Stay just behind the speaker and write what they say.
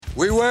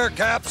We wear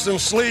caps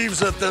and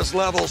sleeves at this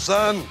level,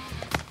 son.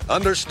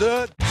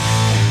 Understood?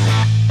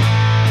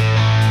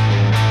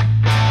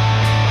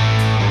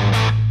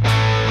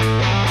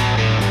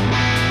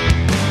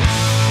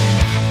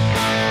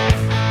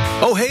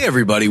 Oh, hey,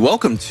 everybody.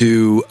 Welcome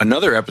to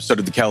another episode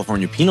of the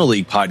California Penal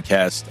League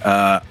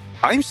podcast.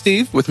 I'm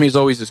Steve. With me, as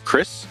always, is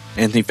Chris,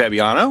 Anthony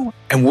Fabiano.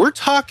 And we're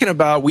talking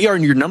about, we are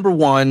your number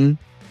one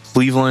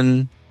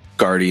Cleveland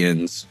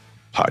Guardians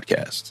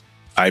podcast.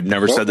 I've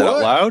never said that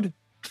out loud.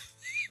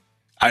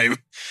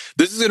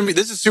 This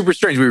is super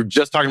strange. We were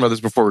just talking about this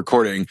before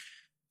recording.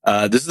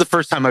 This is the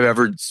first time I've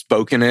ever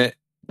spoken it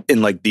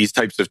in like these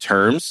types of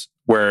terms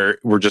where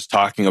we're just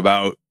talking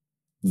about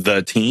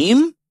the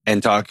team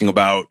and talking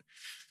about,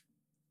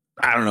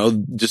 I don't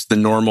know, just the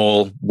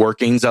normal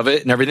workings of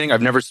it and everything.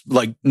 I've never,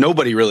 like,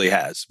 nobody really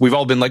has. We've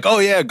all been like, oh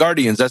yeah,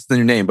 Guardians, that's the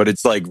new name. But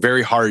it's like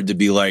very hard to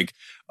be like,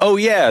 oh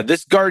yeah,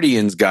 this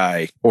Guardians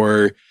guy,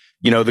 or,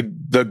 you know,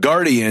 the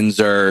Guardians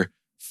are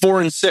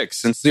 4-6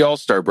 since the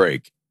All-Star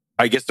break.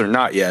 I guess they're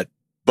not yet,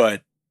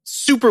 but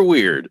super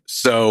weird.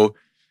 So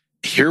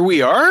here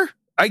we are,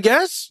 I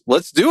guess.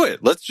 Let's do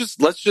it. Let's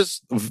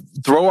just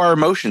throw our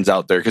emotions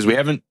out there, because we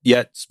haven't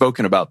yet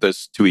spoken about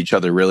this to each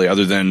other really,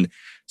 other than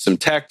some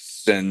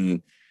texts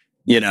and,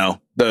 you know,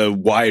 the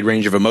wide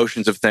range of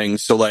emotions of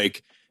things. So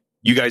like,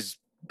 you guys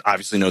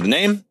obviously know the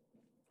name.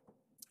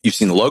 You've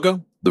seen the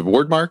logo, the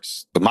word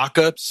marks, the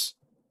mock-ups,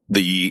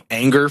 the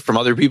anger from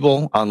other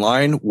people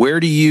online. Where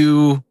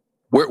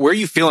are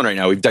you feeling right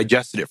now? We've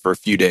digested it for a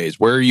few days.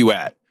 Where are you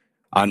at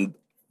on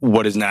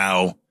what is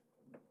now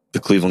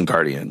the Cleveland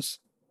Guardians?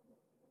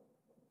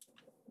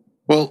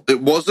 Well,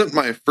 it wasn't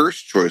my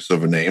first choice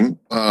of a name.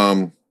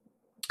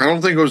 I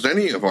don't think it was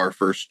any of our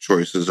first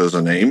choices as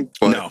a name.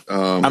 But, no.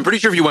 I'm pretty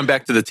sure if you went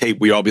back to the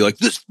tape, we'd all be like,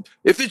 "This.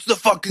 If it's the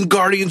fucking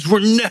Guardians, we're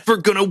never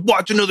going to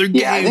watch another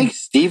game." Yeah, I think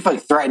Steve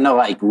threatened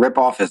to rip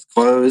off his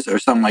clothes or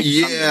something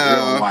something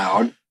real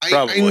wild.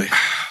 Probably.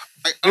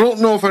 I don't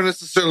know if I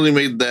necessarily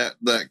made that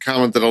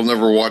comment that I'll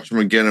never watch them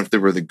again if they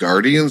were the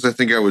Guardians. I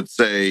think I would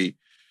say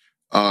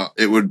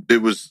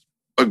it was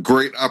a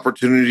great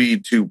opportunity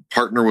to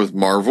partner with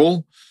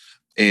Marvel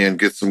and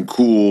get some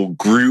cool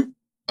Groot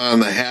on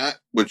the hat,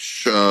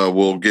 which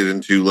we'll get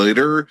into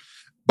later.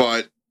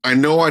 But I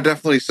know I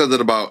definitely said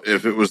that about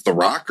if it was the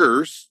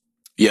Rockers,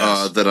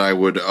 yes, that I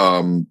would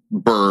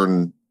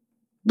burn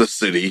the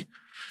city.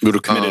 Would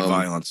have committed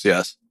violence,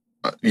 yes.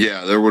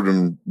 Yeah, there would have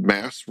been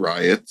mass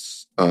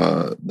riots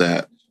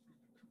that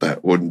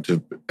wouldn't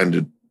have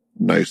ended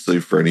nicely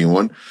for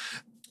anyone.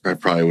 I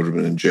probably would have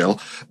been in jail.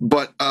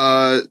 But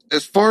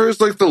as far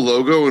as like the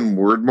logo and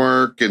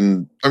wordmark,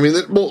 and I mean,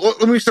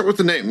 let me start with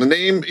the name. The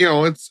name, you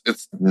know,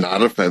 it's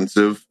not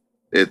offensive.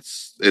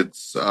 It's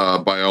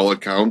by all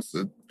accounts,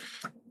 it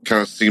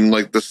kind of seemed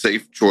like the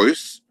safe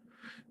choice.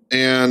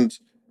 And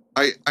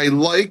I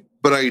like,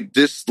 but I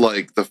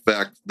dislike the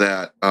fact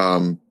that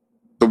the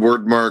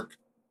wordmark,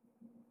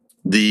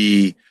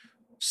 the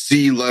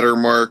C letter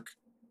mark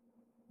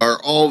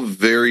are all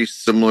very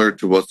similar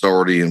to what's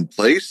already in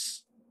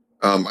place.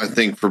 I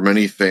think for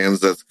many fans,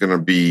 that's going to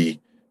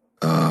be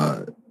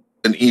an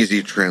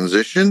easy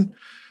transition.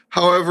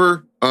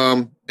 However,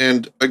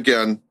 and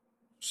again,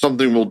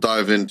 something we'll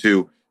dive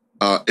into,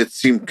 it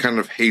seemed kind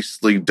of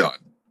hastily done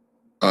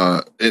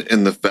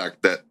in the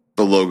fact that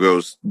the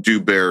logos do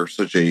bear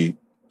such a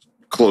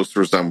close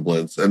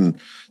resemblance, and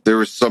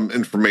there is some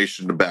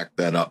information to back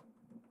that up.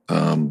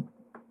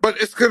 But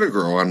it's going to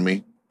grow on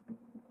me.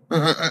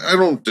 I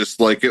don't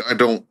dislike it. I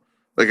don't,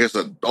 like I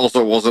said,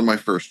 also wasn't my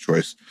first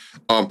choice.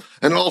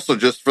 And also,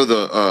 just for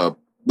the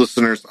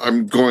listeners,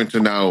 I'm going to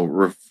now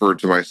refer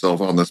to myself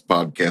on this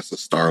podcast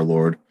as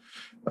Star-Lord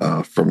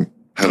from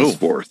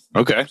henceforth.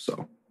 Okay.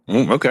 So,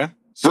 okay.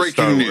 So breaking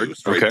Star-Lord.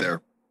 news right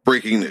there.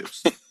 Breaking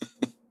news.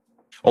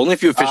 Only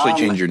if you officially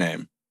change your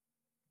name.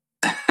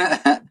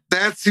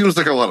 That seems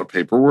like a lot of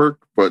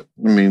paperwork, but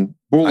I mean,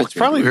 it's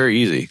probably very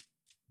easy.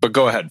 But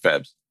go ahead,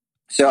 Fabs.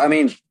 So, I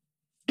mean,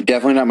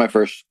 definitely not my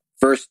first,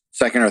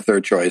 second, or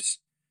third choice.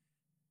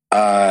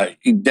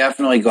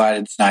 Definitely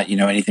glad it's not,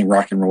 anything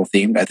rock and roll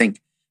themed. I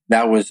think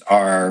that was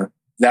kind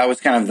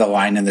of the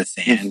line in the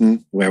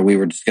sand where we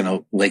were just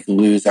going to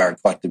lose our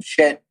collective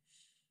shit.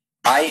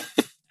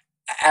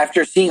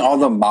 After seeing all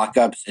the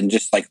mock-ups and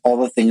just all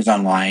the things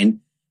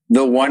online,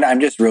 the one I'm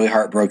just really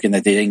heartbroken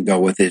that they didn't go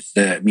with is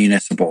the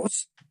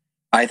municipals.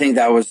 I think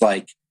that was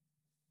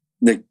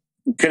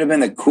could have been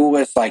the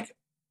coolest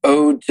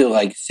ode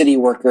to city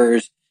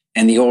workers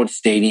and the old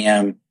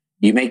stadium.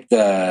 You make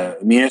the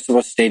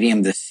municipal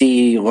stadium the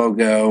C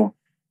logo.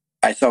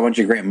 I saw a bunch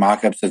of great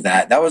mock-ups of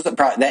that. That was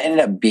that ended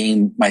up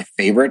being my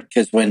favorite,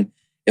 because when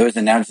it was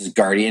announced as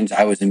Guardians,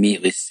 I was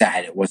immediately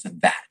sad it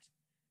wasn't that.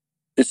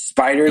 The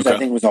Spiders, I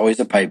think, was always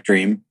a pipe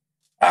dream.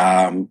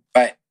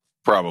 But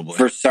probably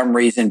for some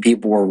reason,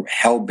 people were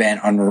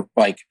hell-bent on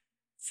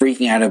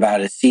freaking out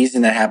about a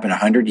season that happened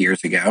 100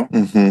 years ago,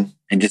 and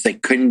just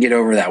couldn't get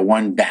over that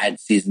one bad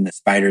season the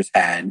Spiders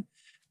had.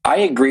 I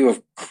agree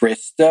with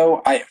Chris,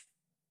 though.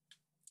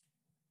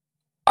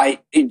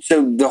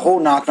 So the whole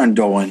knock on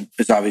Dolan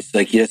is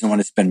obviously like he doesn't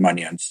want to spend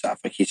money on stuff.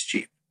 Like he's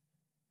cheap.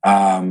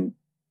 And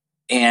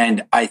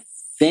I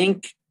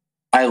think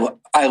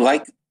I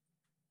like.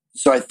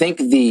 So I think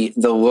the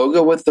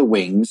logo with the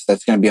wings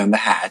that's going to be on the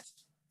hat.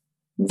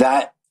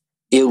 That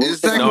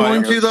is that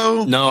going to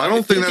though? No, I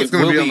don't think that's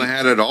going to be on the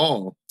hat at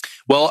all.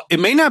 Well, it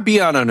may not be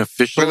on an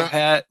official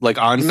hat, like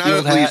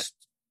on-field hat.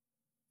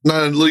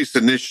 Not at least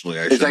initially.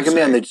 Is that going to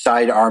be on the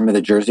side arm of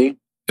the jersey?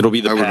 It'll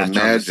be the patch on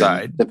the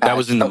side. That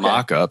was in the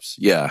mock-ups.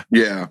 Yeah.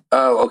 Yeah.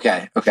 Oh,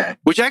 okay.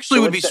 Which actually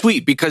would be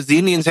sweet because the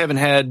Indians haven't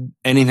had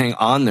anything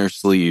on their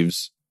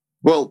sleeves.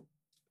 Well,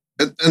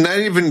 and that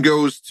even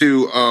goes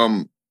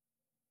to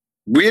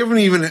we haven't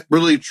even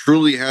really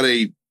truly had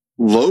a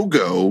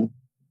logo.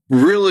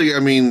 Really, I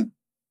mean,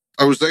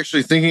 I was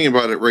actually thinking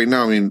about it right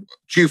now. I mean,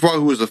 Chief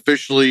Wahoo was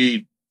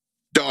officially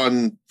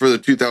done for the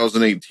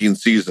 2018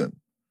 season.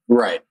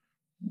 Right.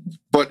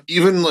 But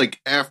even like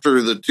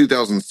after the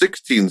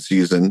 2016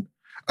 season,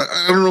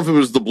 I don't know if it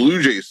was the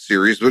Blue Jays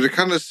series, but it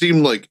kind of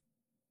seemed like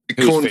it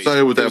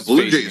coincided with that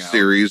Blue Jays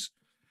series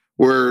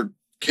where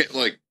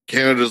like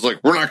Canada's like,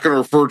 we're not going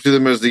to refer to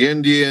them as the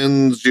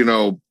Indians, you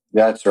know.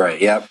 That's right.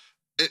 Yep.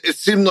 It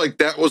seemed like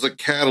that was a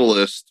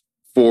catalyst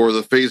for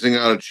the phasing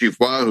out of Chief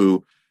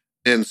Wahoo.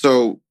 And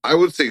so I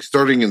would say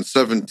starting in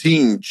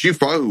 17, Chief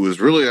Wahoo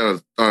was really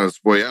on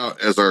its way out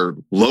as our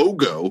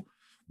logo.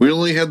 We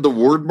only had the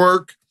word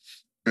mark,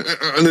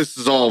 and this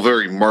is all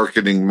very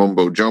marketing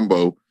mumbo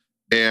jumbo,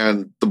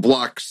 and the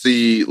Block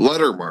C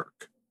letter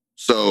mark.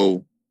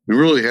 So we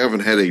really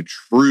haven't had a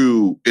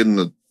true, in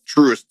the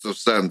truest of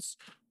sense,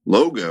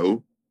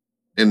 logo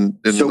in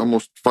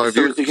almost 5 years.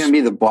 So is it going to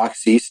be the Block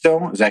C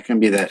still? Is that going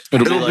to be that?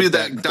 It'll be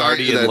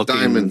that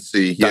Diamond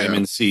C. Yeah.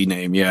 Diamond C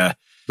name, yeah.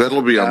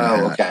 That'll be on the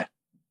hat. Okay.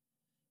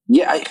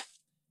 Yeah,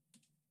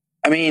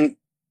 I mean,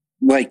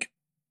 like,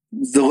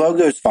 the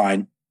logo's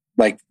fine,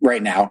 like,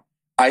 right now.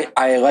 I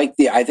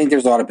think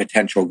there's a lot of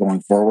potential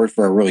going forward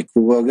for a really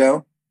cool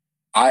logo.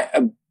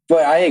 But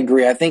I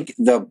agree. I think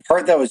the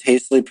part that was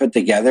hastily put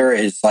together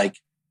is,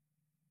 like,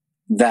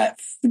 that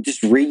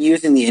just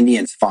reusing the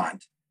Indians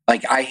font.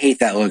 Like, I hate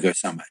that logo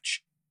so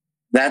much.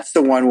 That's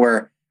the one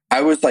where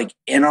I was, like,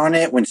 in on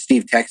it when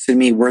Steve texted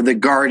me, we're the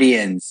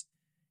Guardians.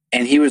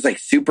 And he was, like,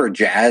 super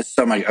jazzed.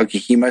 So I'm like, okay,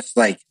 he must,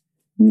 like,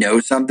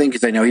 know something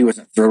because I know he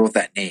wasn't thrilled with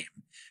that name.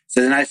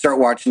 So then I start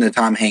watching the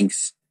Tom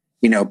Hanks,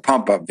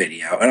 pump up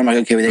video. And I'm like,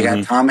 okay, well, they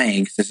got Tom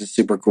Hanks. This is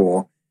super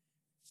cool.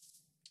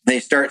 They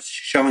start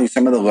showing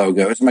some of the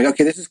logos. I'm like,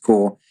 okay, this is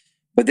cool.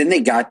 But then they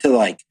got to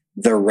like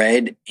the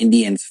red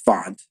Indians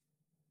font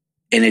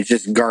and it's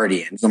just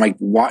Guardians. I'm like,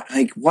 what?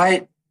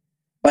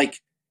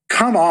 Like,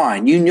 come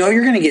on.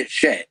 You're going to get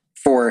shit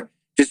for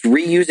just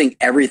reusing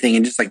everything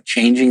and just like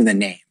changing the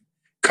name.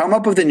 Come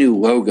up with a new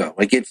logo.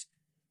 Like it's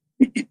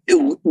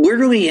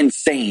literally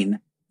insane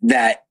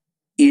that,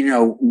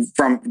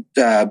 from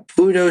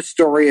Pluto's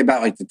story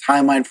about like the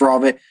timeline for all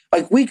of it,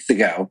 like weeks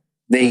ago,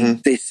 they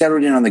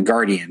settled in on the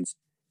Guardians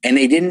and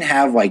they didn't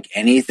have like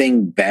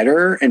anything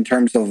better in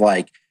terms of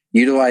like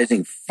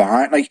utilizing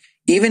font. Like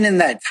even in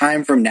that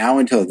time from now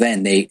until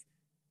then, they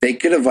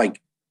could have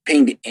like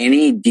pinged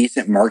any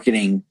decent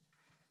marketing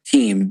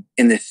team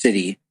in this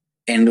city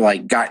and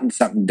like gotten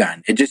something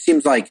done. It just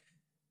seems like,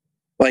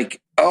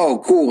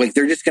 oh, cool. Like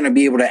they're just going to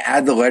be able to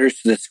add the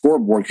letters to the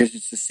scoreboard because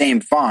it's the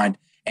same font.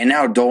 And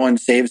now Dolan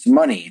saves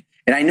money.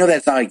 And I know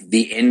that's not like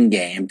the end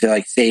game to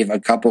like save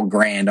a couple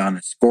grand on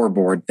a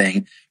scoreboard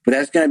thing, but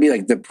that's going to be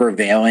like the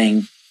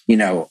prevailing,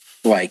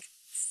 like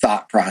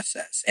thought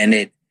process. And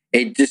it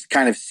just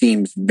kind of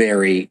seems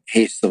very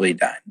hastily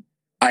done.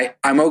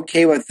 I'm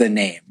okay with the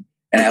name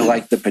and I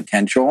like the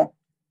potential.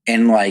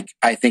 And like,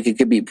 I think it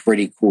could be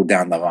pretty cool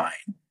down the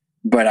line.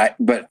 But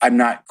I'm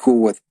not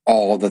cool with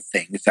all the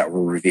things that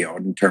were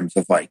revealed in terms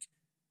of like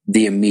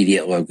the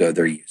immediate logo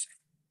they're using.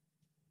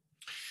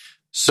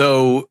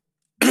 So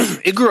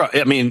it grew up.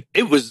 I mean,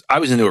 I was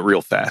into it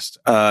real fast.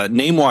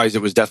 Name wise,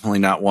 it was definitely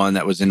not one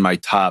that was in my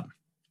top,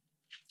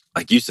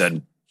 like you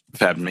said,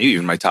 Fab, maybe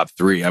even my top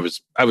 3. I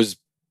was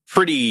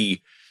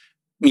pretty,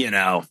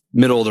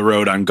 middle of the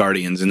road on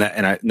Guardians, and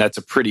that's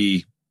a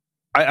pretty.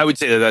 I would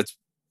say that's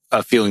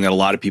a feeling that a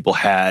lot of people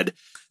had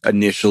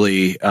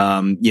initially.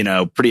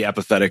 Pretty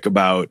apathetic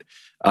about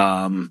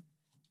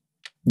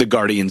the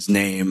Guardians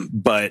name,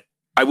 but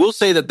I will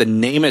say that the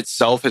name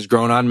itself has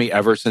grown on me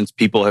ever since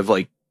people have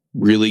like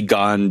really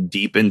gone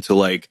deep into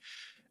like,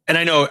 and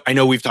I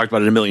know we've talked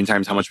about it a million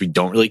times how much we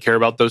don't really care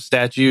about those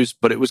statues,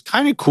 but it was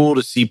kind of cool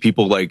to see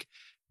people like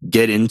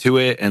get into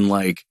it and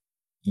like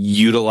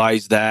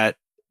utilize that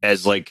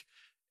as like,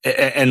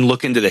 and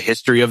look into the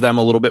history of them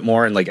a little bit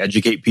more and like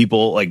educate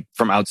people like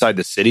from outside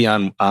the city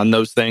on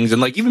those things.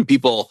 And like even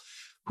people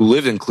who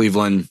live in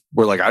Cleveland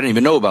were like, I didn't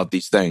even know about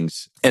these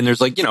things. And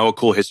there's like, a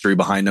cool history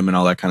behind them and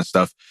all that kind of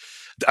stuff.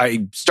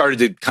 I started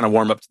to kind of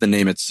warm up to the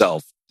name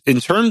itself. In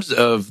terms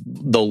of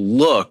the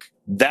look,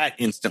 that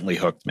instantly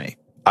hooked me.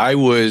 I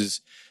was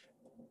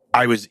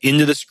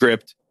into the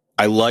script.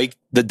 I liked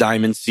the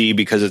Diamond C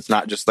because it's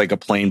not just like a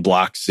plain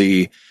block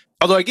C.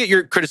 Although I get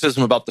your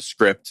criticism about the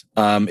script.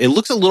 It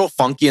looks a little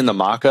funky in the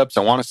mock-ups.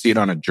 I want to see it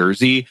on a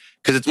jersey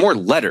because it's more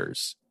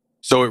letters.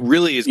 So it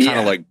really is kind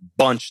of like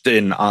bunched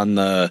in on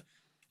that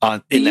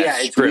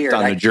script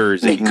on the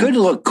jersey. It could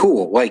look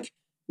cool. Like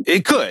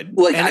it could.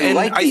 Like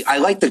I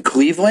like the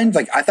Cleveland.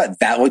 Like I thought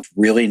that looked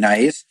really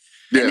nice.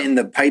 Yeah. And in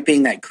the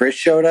piping that Chris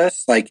showed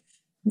us, like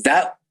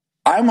that,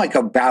 I'm like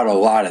about a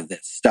lot of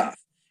this stuff.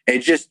 It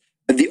just,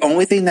 the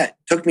only thing that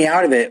took me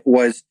out of it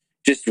was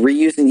just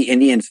reusing the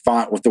Indians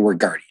font with the word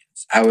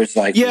Guardians. I was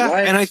like, yeah,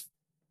 what? And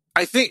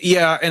I think,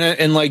 yeah,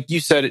 and like you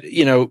said,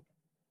 you know,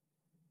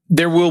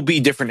 there will be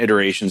different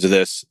iterations of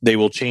this. They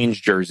will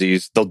change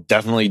jerseys. They'll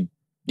definitely,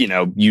 you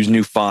know, use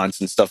new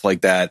fonts and stuff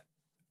like that.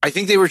 I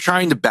think they were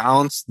trying to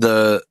balance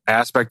the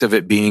aspect of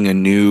it being a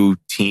new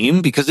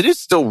team because it is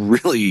still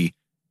really,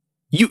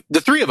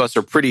 the three of us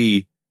are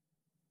pretty,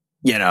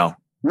 you know,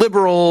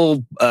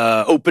 liberal,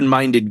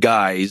 open-minded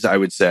guys, I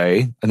would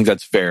say. I think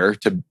that's fair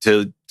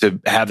to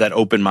have that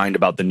open mind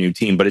about the new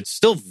team, but it's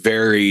still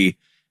very,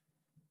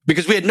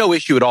 because we had no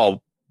issue at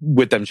all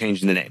with them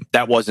changing the name.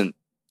 That wasn't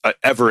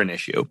ever an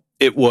issue.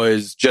 It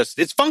was just,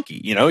 it's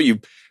funky. You know,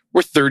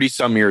 we're 30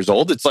 some years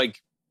old. It's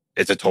like,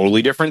 it's a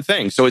totally different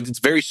thing. So it's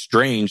very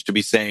strange to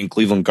be saying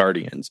Cleveland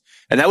Guardians.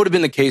 And that would have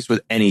been the case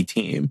with any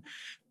team.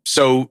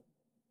 So,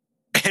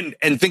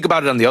 and think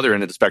about it on the other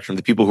end of the spectrum,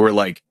 the people who are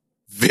like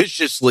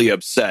viciously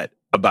upset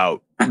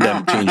about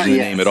them changing the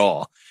name at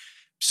all.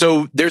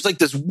 So there's like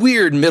this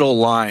weird middle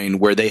line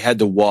where they had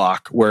to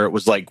walk, where it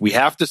was like, we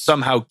have to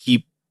somehow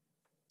keep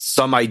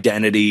some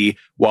identity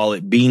while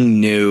it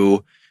being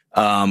new.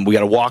 We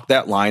got to walk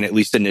that line, at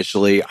least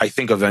initially. I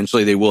think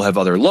eventually they will have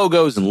other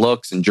logos and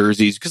looks and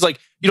jerseys. Cause like,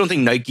 you don't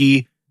think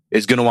Nike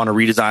is going to want to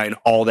redesign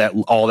all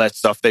that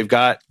stuff they've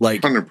got?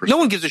 Like 100%. No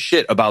one gives a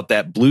shit about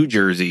that blue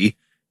jersey,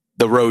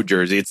 the road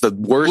jersey. It's the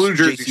worst. Blue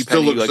jersey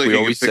still looks like we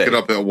always pick it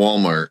up at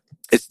Walmart.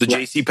 It's the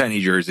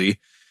JCPenney jersey.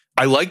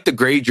 I like the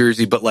gray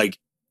jersey, but like,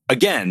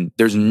 again,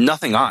 there's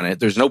nothing on it.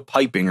 There's no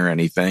piping or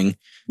anything.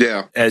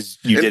 Yeah. As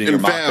you did in your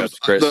mock-ups,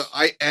 Chris.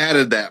 I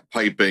added that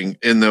piping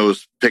in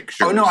those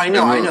pictures. Oh, no, I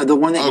know. The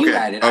one that you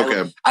added.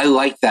 Okay. I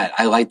like that.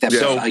 Yeah.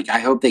 So, like, I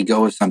hope they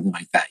go with something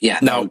like that. Yeah,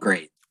 that would be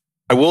great.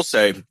 I will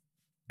say,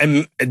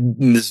 and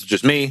this is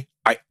just me,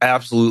 I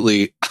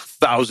absolutely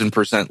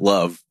 1,000%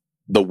 love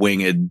the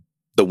winged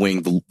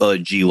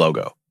G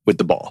logo with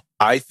the ball.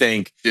 I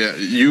think. Yeah,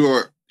 you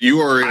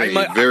are in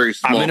a very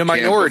small I'm in a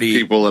minority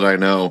camp of people that I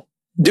know.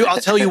 Dude, I'll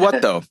tell you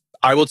what, though.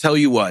 I will tell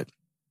you what.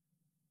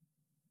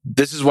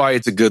 This is why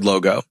it's a good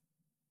logo.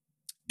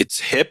 It's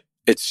hip.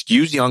 It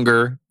skews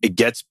younger. It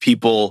gets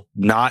people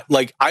not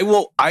like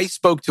I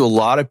spoke to a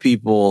lot of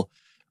people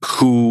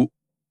who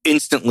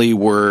instantly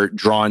were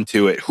drawn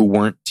to it, who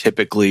weren't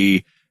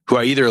typically, who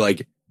I either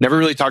like never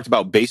really talked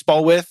about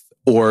baseball with,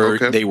 or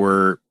they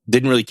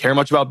didn't really care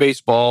much about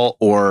baseball,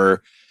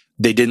 or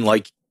they didn't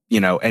like, you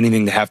know,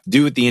 anything to have to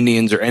do with the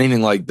Indians or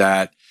anything like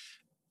that.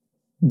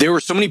 There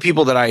were so many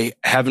people that I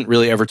haven't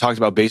really ever talked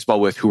about baseball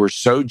with who were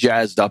so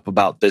jazzed up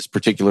about this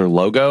particular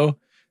logo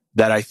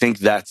that I think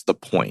that's the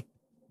point.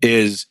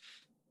 Is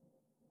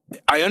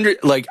I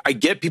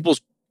get people's.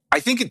 I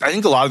think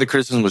a lot of the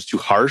criticism was too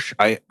harsh.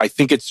 I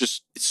think it's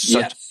just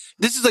such. Yes.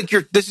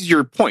 This is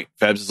your point,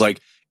 Febs. Is like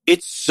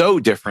it's so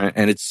different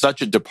and it's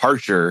such a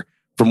departure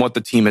from what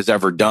the team has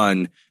ever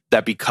done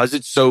that because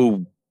it's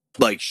so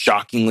like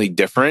shockingly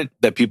different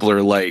that people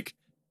are like,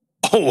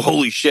 oh,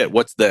 holy shit,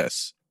 what's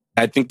this?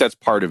 I think that's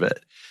part of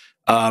it.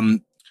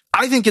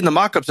 I think in the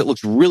mock-ups, it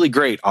looks really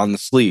great on the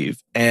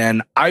sleeve.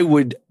 And I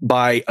would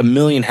buy a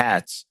million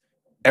hats,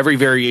 every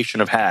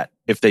variation of hat,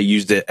 if they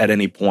used it at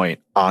any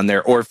point on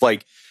there. Or if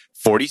like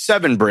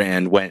 47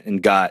 brand went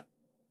and got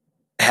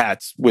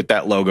hats with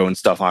that logo and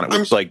stuff on it.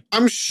 Which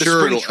I'm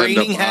sure it'll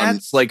training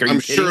hats. Like, I'm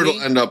sure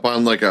it'll end up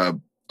on like a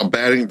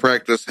batting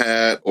practice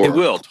hat, or it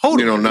will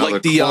totally, you know,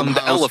 like the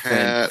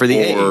elephant for the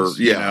A's,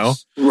 you know,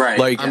 right?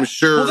 Like I'm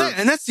sure,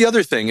 and that's the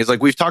other thing is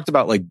like we've talked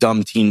about like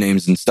dumb team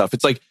names and stuff.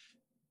 It's like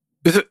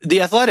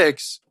the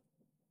Athletics.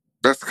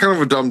 That's kind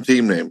of a dumb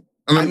team name,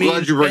 and I'm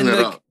glad you bring that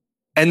up.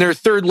 And their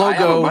third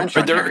logo,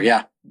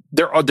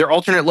 their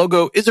alternate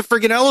logo is a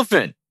friggin'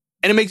 elephant,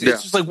 and it makes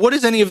it's just like, what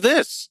is any of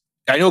this?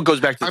 I know it goes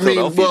back to the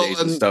Philadelphia days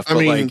and stuff,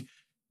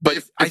 but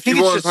if I think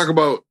you want to talk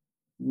about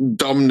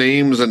dumb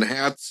names and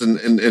hats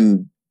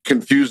and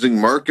confusing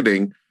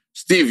marketing,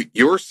 Steve,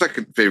 your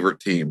second favorite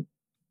team,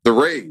 the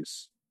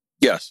Rays.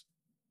 Yes.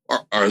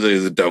 Are they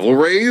the Devil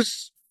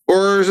Rays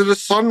or is it a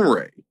Sun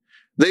Ray?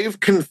 They've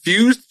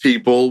confused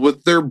people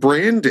with their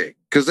branding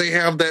because they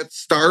have that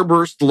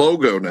Starburst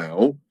logo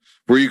now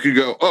where you could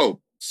go,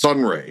 oh,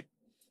 Sun Ray.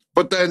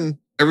 But then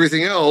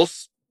everything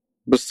else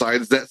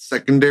besides that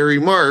secondary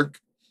mark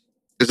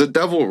is a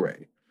Devil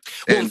Ray.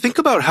 Well, and think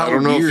about how I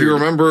don't know if you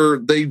remember,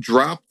 they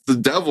dropped the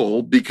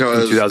devil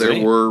because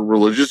there were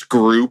religious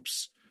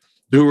groups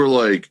who were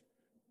like,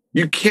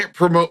 you can't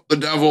promote the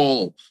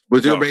devil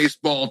with your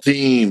baseball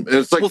team. And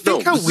it's like,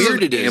 think how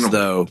weird it is,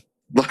 though.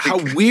 Like, how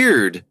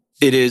weird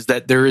it is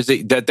that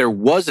there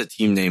was a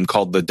team name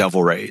called the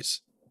Devil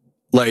Rays.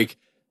 Like,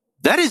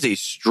 that is a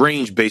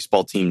strange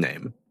baseball team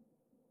name.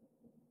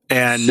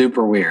 And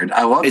super weird.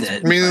 I loved it.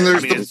 I mean,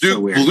 there's the it's so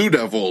Duke weird. Blue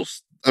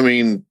Devils. I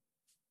mean,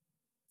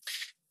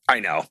 I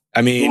know.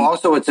 I mean, Well,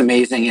 also, what's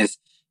amazing is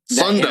that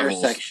Sun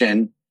Devils.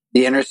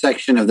 the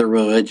intersection of the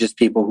religious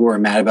people who are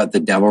mad about the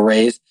Devil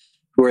Rays,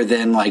 who are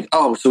then like,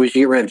 oh, so we should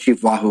get rid of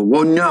Chief Wahoo.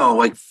 Well, no,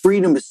 like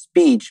freedom of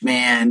speech,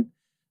 man.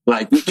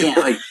 Like we can't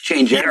like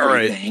change Yeah,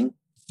 right. everything.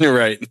 you're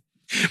right.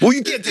 Well,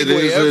 you can't take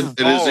away it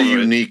is a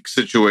unique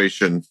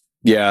situation.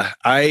 Yeah,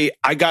 I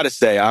gotta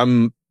say,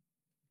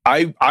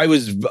 I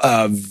was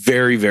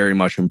very, very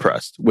much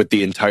impressed with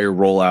the entire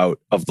rollout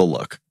of the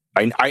look.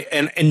 And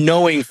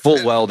knowing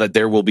full well that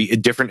there will be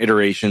different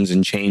iterations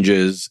and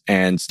changes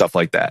and stuff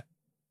like that.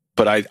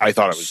 But I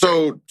thought it was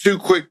So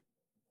great.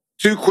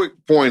 two quick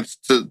points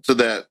to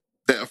that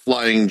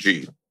flying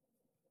G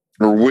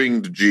or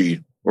winged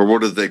G or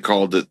what did they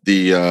called it?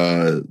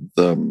 The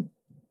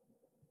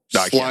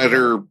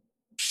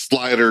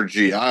slider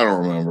G. I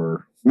don't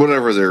remember.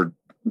 Whatever their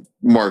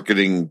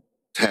marketing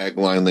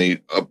tagline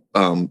they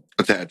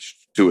attached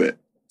to it.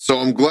 So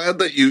I'm glad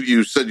that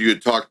you said you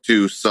had talked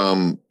to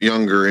some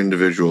younger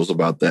individuals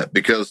about that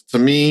because to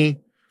me,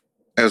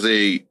 as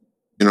a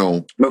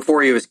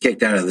Before he was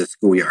kicked out of the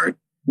schoolyard.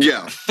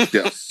 yes,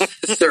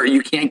 Sir,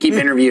 you can't keep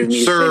interviewing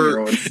these Sir,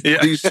 10-year-olds.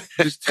 Yeah. these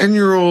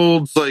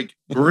 10-year-olds, like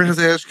we're gonna have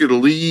to ask you to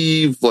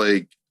leave.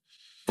 Like,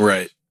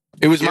 right.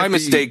 It was my Can't be-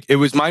 mistake. It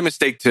was my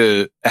mistake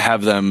to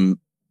have them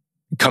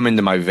come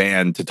into my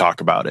van to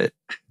talk about it.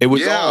 It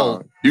was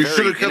all you very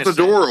should have kept the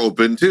innocent. door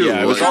open too.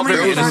 Yeah, it was Like, all Coming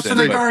very to talk to innocent,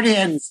 the but-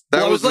 Guardians. that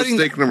Well, I was letting-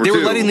 mistake number They two.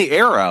 were letting the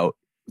air out.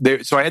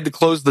 So I had to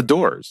close the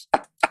doors.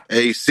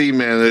 AC,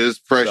 man, it is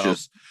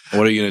precious.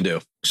 What are you going to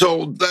do?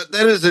 So that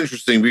is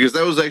interesting because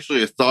that was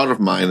actually a thought of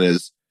mine.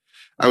 Is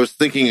I was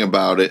thinking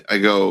about it. I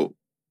go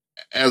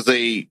as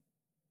a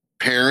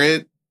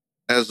parent,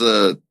 as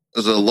a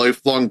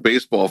lifelong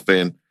baseball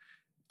fan.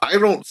 I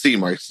don't see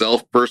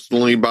myself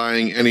personally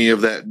buying any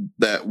of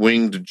that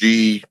winged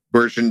G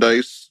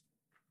merchandise,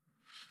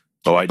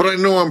 Oh, I but I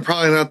know I'm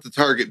probably not the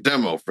target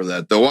demo for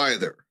that though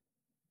either.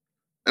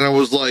 And I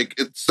was like,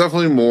 it's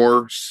definitely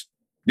more,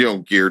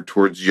 geared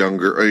towards a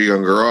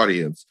younger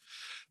audience.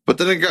 But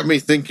then it got me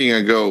thinking.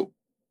 I go,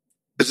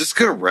 is this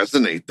going to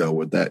resonate though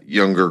with that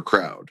younger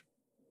crowd?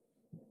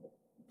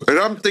 And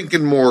I'm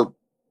thinking more,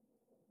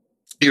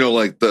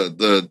 like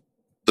the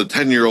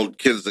 10-year-old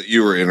kids that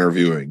you were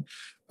interviewing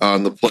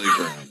on the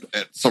playground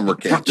at summer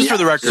camp. Just for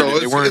the record, So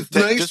they weren't. it's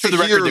nice just for to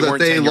the hear record, they that weren't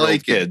they 10-year-old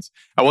like it. kids.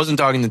 I wasn't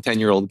talking to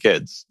 10-year-old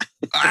kids.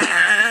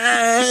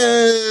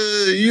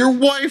 Your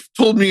wife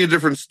told me a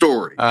different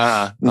story. In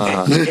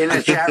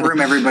the chat room,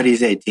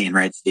 everybody's 18,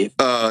 right, Steve?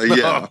 Yeah.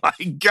 Oh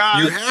my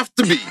god! You have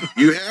to be.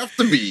 You have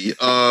to be.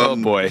 Oh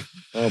boy!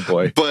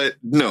 But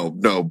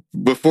no.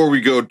 Before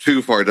we go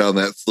too far down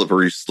that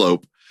slippery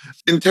slope,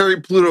 in Terry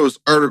Pluto's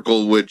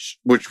article, which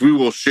we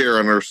will share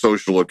on our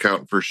social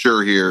account for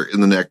sure here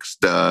in the next,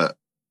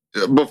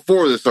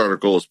 before this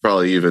article is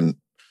probably even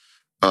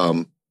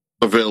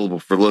available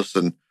for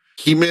listen,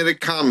 he made a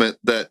comment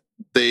that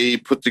they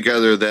put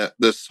together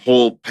this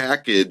whole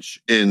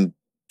package in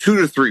 2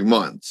 to 3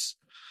 months,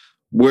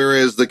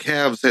 whereas the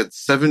Cavs had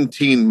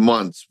 17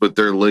 months with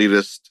their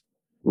latest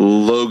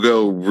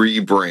logo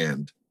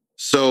rebrand.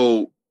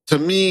 So to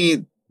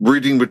me,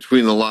 reading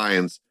between the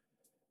lines,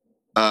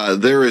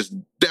 there is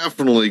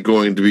definitely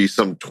going to be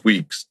some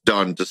tweaks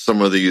done to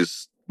some of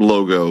these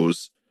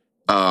logos.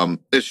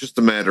 It's just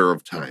a matter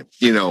of time.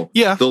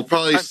 Yeah. They'll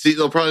probably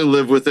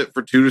live with it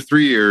for 2 to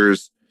 3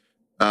 years,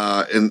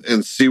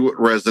 and see what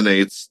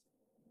resonates.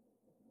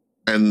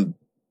 And,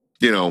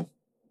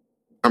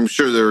 I'm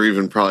sure they're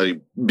even probably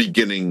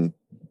beginning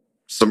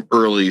some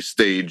early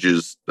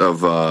stages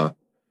of,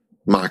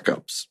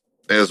 mock-ups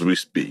as we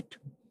speak.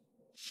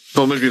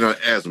 Well, maybe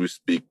not as we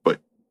speak, but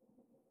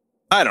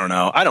I don't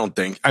know. I don't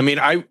think. I mean,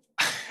 I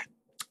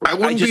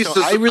wouldn't just be don't-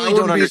 so, I really I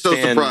wouldn't don't be so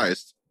understand-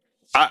 surprised.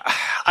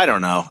 I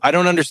don't know. I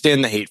don't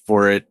understand the hate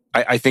for it.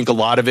 I think a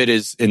lot of it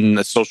is in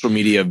the social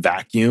media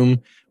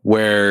vacuum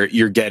where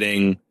you're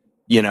getting,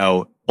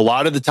 a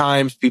lot of the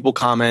times people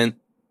comment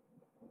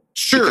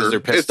Sure, because they're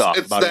pissed off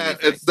about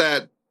anything. It's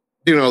that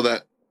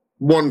that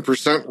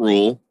 1%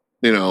 rule.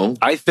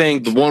 I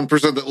think The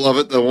 1% that love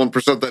it, the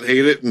 1% that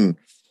hate it, and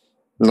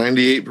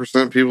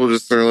 98% people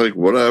just are like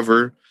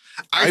whatever.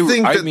 I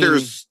think that mean-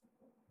 there's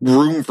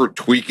room for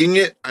tweaking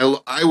it.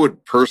 I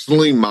would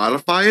personally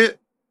modify it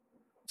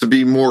to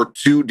be more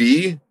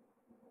 2D,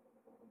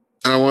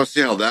 and I want to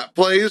see how that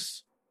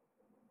plays.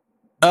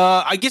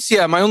 I guess,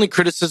 yeah, my only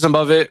criticism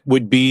of it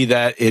would be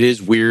that it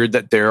is weird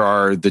that there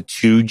are the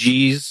 2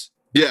 Gs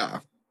Yeah,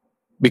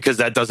 because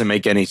that doesn't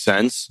make any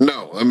sense.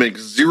 no, it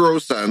makes zero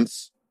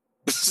sense.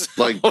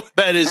 Like,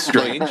 that is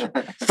strange.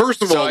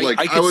 first of So all, I like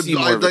could see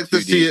more I'd of a like to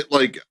 2D. see it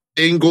like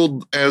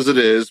angled as it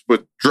is,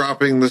 with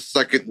dropping the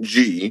second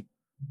G.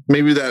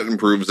 Maybe that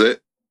improves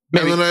it.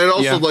 Maybe, And then I'd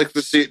also yeah. like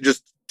to see it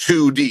just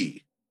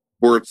 2D,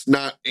 where it's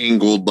not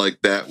angled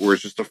like that, where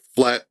it's just a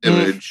flat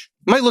image.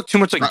 Might look too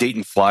much like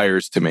Dayton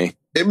Flyers to me.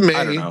 It may.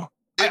 I don't know.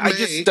 It I may,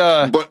 just,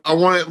 but I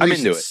want to at I'm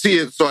least into it. see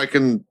it so I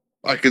can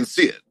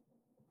see it.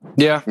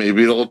 Yeah.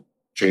 Maybe it'll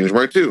change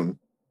my tune.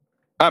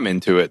 I'm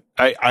into it.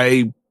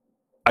 I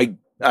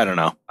don't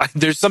know.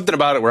 There's something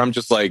about it where I'm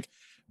just like,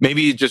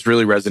 maybe it just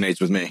really resonates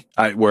with me.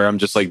 Where I'm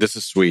just like, this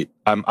is sweet.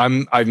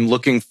 I'm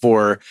looking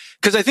for,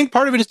 because I think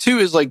part of it is too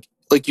is like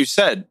you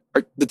said,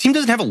 the team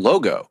doesn't have a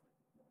logo,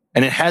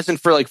 and it hasn't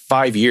for like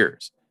 5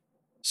 years.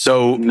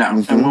 So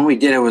no, and when we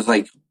did, it was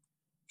like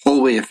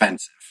wholly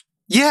offensive.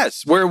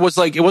 Yes, where it was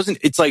like it wasn't.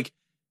 It's like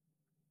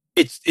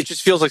it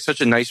just feels like such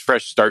a nice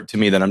fresh start to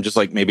me that I'm just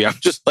like, maybe I'm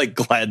just like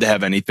glad to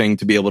have anything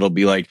to be able to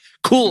be like,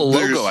 cool, a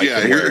logo I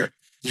can wear.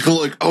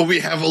 You're like, oh, we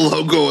have a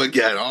logo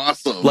again.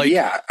 Awesome. Like,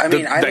 yeah, I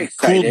mean, I'm that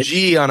excited. Cool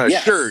G on a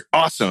Yes. shirt.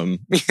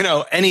 Awesome.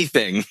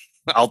 Anything.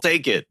 I'll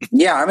take it.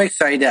 Yeah, I'm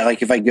excited that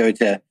like if I go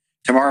to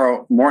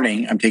tomorrow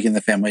morning, I'm taking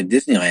the family to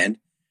Disneyland.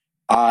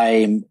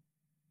 I'm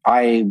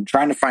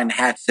trying to find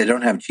hats that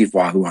don't have Chief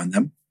Wahoo on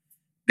them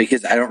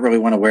because I don't really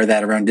want to wear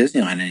that around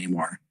Disneyland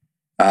anymore.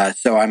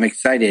 So I'm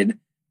excited,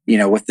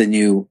 with the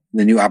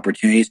new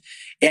opportunities.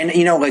 And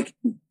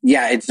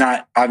it's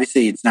not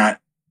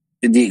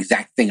the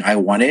exact thing I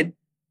wanted,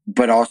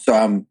 but also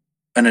I'm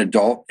an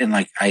adult and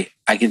like I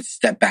can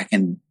step back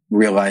and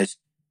realize,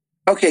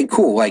 okay,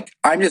 cool. Like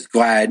I'm just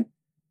glad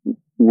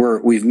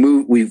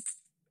we've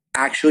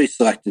actually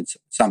selected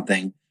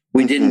something.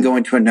 We didn't go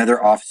into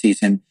another off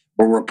season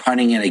where we're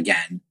punting it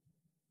again,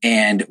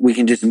 and we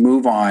can just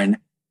move on.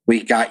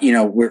 We got,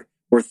 we're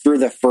through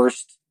the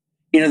first,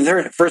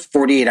 the first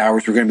 48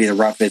 hours were going to be the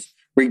roughest,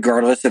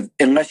 regardless of,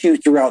 unless you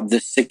threw out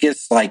the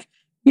sickest, like,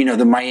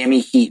 the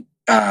Miami Heat,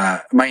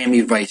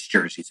 Miami Vice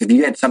jerseys. If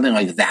you had something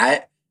like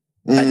that,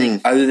 I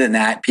think other than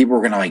that, people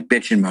were going to like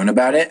bitch and moan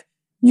about it.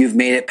 You've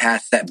made it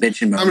past that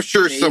bitch and moan. I'm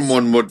sure phase.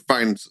 someone would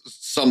find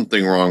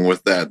something wrong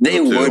with that. They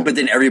would, but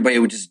then everybody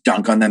would just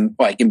dunk on them,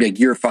 like, and be like,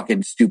 "You're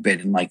fucking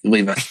stupid," and like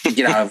leave us,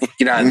 get out of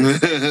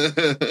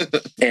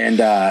this. And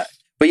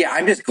but yeah,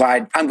 I'm just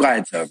glad. I'm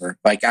glad it's over.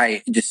 Like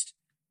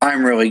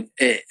I'm really.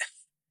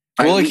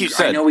 Like you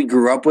said, I know we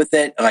grew up with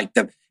it. Like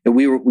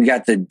we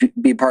got to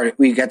be part of.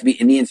 We got to be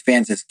Indians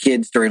fans as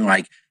kids during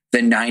like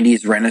the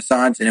 '90s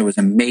Renaissance, and it was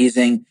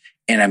amazing.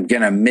 And I'm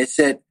gonna miss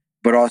it,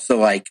 but also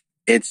like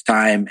it's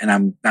time,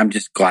 and I'm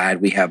just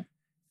glad we have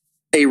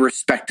a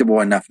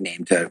respectable enough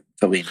name to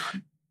lean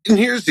on. And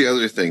here's the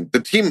other thing: the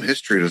team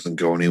history doesn't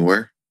go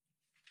anywhere.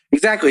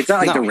 Exactly, it's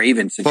not like the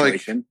Ravens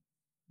situation.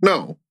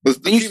 No,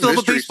 and you still have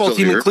a baseball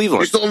team in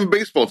Cleveland. You still have a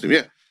baseball team,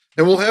 yeah,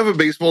 and we'll have a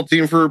baseball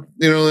team for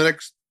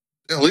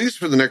at least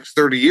for the next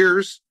 30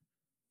 years.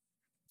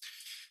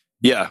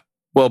 Yeah.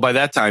 Well, by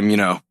that time,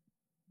 Well,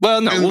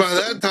 no. And by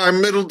that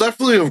time, it'll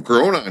definitely have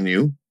grown on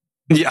you.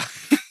 Yeah.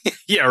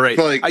 Yeah, right.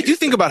 Like, I do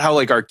think about how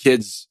like our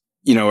kids,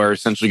 are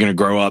essentially going to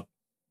grow up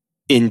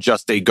in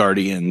just a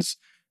Guardians,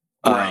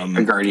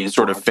 a Guardians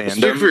sort of fandom.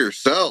 Speak for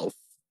yourself.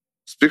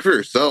 Speak for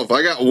yourself.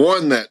 I got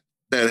one that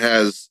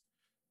has.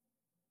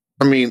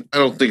 I mean, I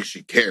don't think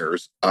she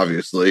cares,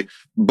 obviously,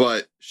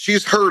 but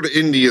she's heard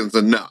Indians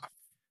enough.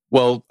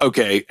 Well,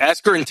 okay.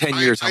 Ask her in 10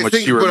 years how much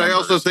she remembers. But I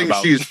also think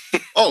she's.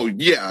 Oh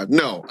yeah,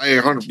 no, I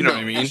 100. You know what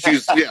I mean?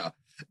 She's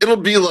It'll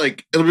be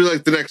like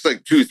the next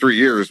like 2-3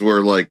 years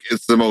where like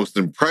it's the most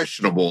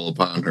impressionable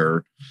upon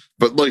her.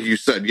 But like you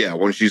said, yeah,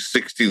 when she's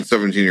 16,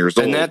 17 years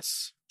old, and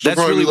that's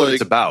really what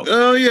it's about.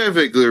 Oh yeah, I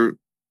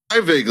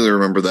vaguely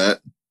remember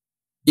that.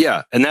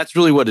 Yeah, and that's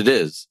really what it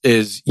is.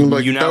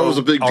 Like, that was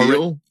a big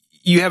deal.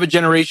 You have a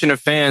generation of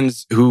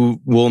fans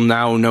who will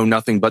now know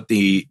nothing but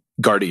the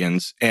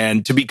Guardians.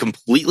 And to be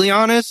completely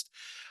honest,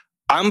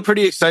 I'm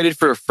pretty excited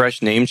for a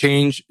fresh name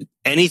change.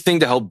 Anything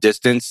to help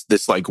distance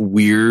this like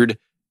weird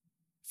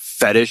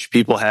fetish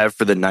people have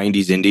for the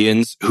 90s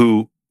Indians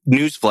who,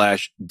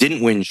 newsflash,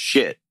 didn't win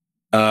shit.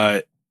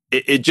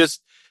 It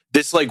just,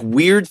 this like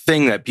weird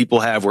thing that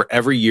people have where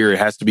every year it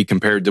has to be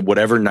compared to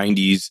whatever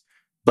 90s,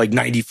 like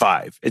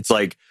 95. It's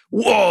like,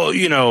 whoa,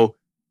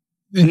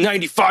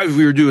 95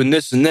 we were doing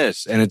this and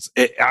this. And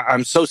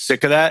I'm so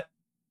sick of that.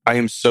 I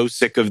am so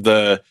sick of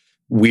the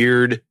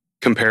weird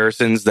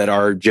comparisons that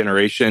our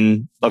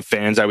generation of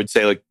fans, I would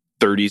say like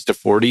 30s to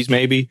 40s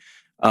maybe,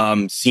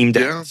 seem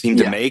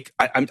to make.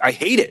 I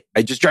hate it.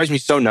 It just drives me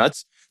so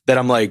nuts that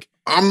I'm like,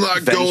 I'm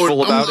not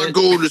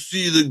going to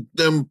see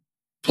them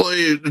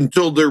play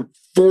until they're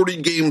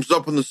 40 games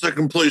up in the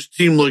second place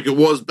team like it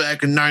was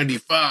back in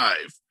 95.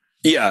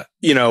 Yeah,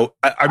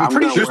 I'm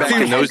pretty sure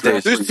back in those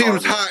days. This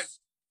team's hot.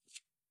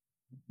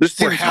 This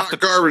team's hot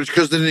garbage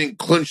because they didn't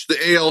clinch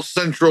the AL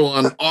Central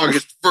on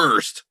August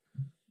 1st.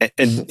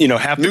 And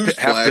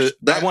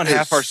I want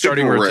half our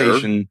starting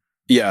rotation. Rare.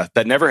 Yeah,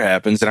 that never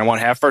happens. And I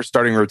want half our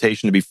starting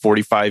rotation to be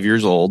 45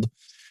 years old.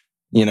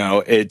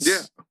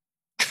 It's...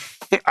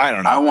 I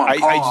don't know. I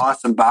want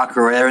Austin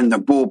Bacher there in the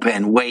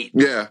bullpen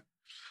waiting. Yeah.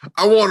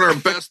 I want our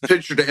best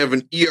pitcher to have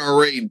an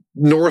ERA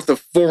north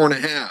of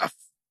 4.5.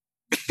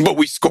 But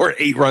we score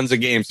 8 runs a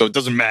game, so it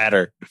doesn't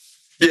matter.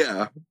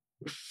 Yeah.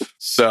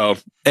 So,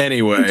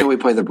 anyway. Until we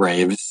play the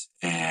Braves.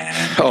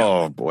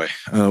 Oh, boy.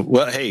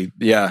 Well, hey,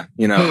 yeah,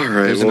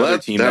 there's another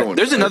team.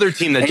 There's another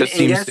team that just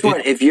seems... guess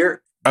what? If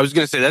you're... I was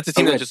going to say, that's a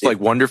team that just like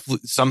wonderfully,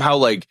 somehow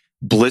like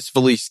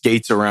blissfully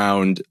skates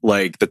around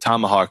like the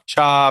tomahawk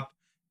chop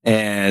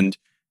and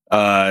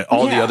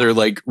all the other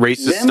like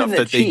racist Them stuff and the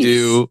that they Chiefs.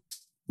 do.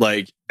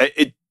 Like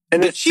it,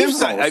 And the Chiefs,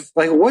 Seminoles,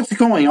 like, what's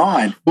going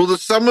on? Well, the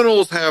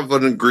Seminoles have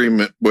an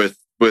agreement with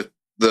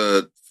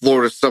the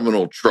Florida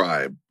Seminole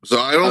tribe, so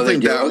I don't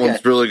think that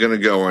one's really going to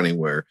go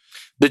anywhere.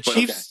 the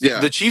Chiefs,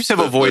 the Chiefs have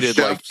The avoided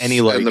like Chefs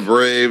any like and the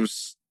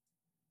Braves.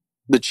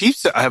 The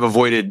Chiefs have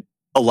avoided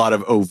a lot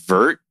of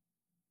overt,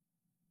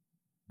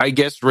 I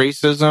guess,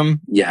 racism.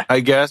 Yeah,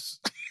 I guess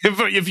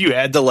if you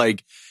had to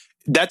like,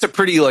 that's a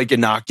pretty like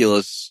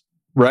innocuous,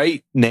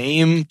 right?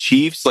 Name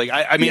Chiefs. Like,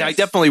 I mean, I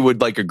definitely would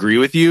like agree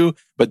with you,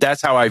 but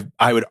that's how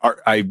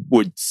I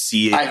would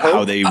see it.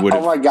 How they would.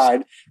 Oh my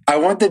God, I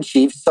want the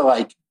Chiefs to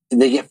like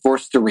they get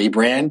forced to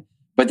rebrand,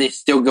 but they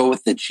still go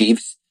with the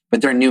Chiefs.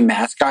 But their new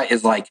mascot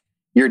is like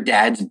your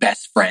dad's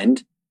best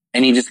friend,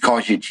 and he just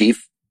calls you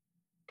Chief.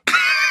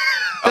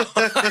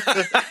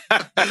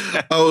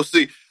 Oh,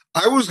 see,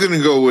 I was going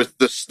to go with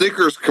the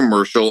Snickers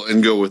commercial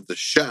and go with the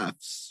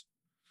Chefs.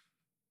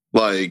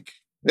 Like,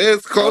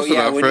 it's close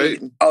enough, right?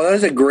 That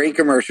was a great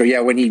commercial.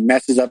 Yeah, when he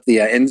messes up the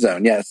end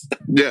zone. Yes.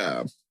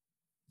 Yeah.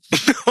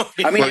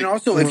 I mean, and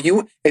also if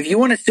you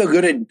want to still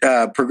go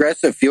to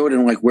Progressive Field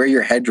and like wear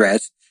your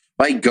headdress,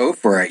 like go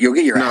for it. You'll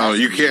get your ass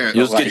you can't.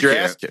 You'll just get your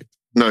ass kicked.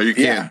 No, you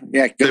can't.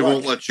 Yeah. They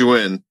won't let you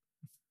in.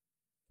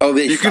 Oh,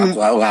 they stopped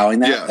allowing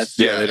that? Yes.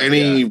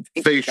 Any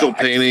facial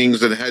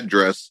paintings and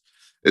headdress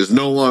is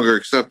no longer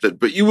accepted,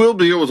 but you will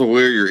be able to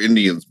wear your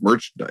Indians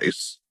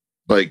merchandise.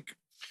 Like,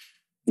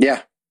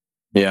 yeah.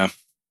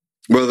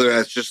 Whether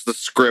that's just the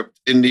script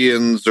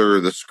Indians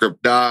or the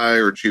script Die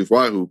or Chief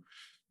Wahoo,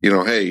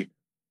 hey.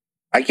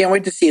 I can't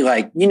wait to see,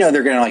 like, they're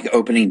going to, like,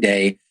 opening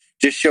day,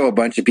 just show a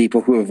bunch of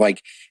people who have,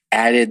 like,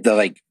 added the,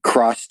 like,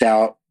 crossed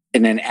out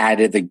and then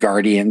added the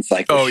Guardians,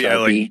 like,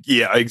 Sharpie.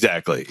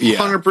 Exactly. Yeah.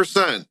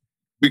 100%.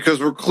 Because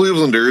we're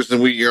Clevelanders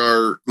and we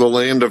are the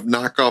land of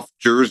knockoff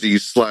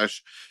jerseys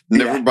 /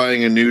 never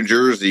buying a new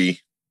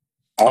jersey.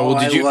 All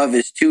I love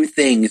is two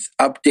things: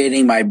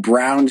 updating my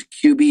Browns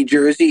QB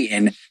jersey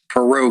and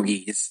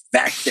pierogies.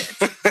 That's it.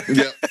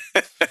 Yep.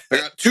 I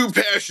got two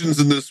passions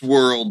in this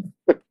world.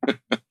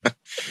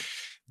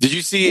 Did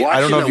you see? Watching I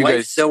don't know if you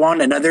guys sew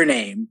on another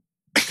name.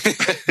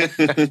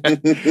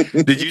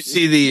 Did you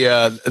see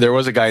there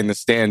was a guy in the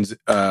stands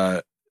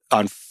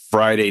on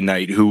Friday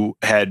night who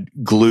had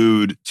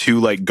glued two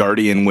like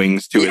Guardian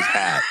wings to his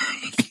hat.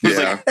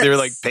 They were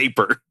like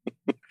paper.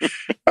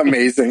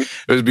 Amazing.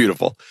 It was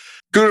beautiful.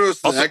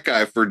 Kudos to that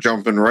guy for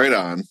jumping right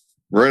on.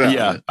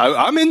 Yeah,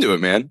 I'm into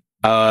it, man.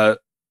 I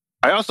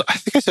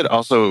think I said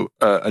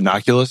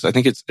innocuous. I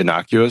think it's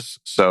innocuous.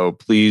 So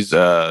please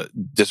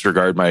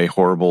disregard my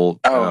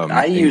horrible.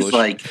 I English. use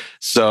like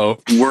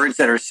words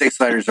that are 6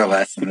 letters or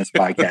less in this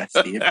podcast,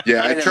 Steve.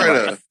 Yeah, I try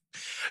to.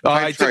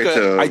 I took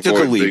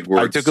a leap.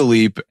 I took a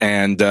leap,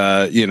 and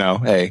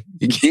hey.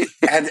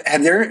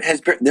 Has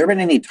there been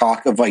any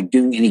talk of like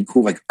doing any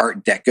cool like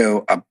Art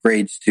Deco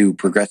upgrades to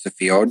Progressive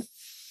Field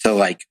to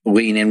like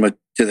lean in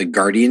to the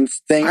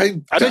Guardians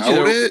thing?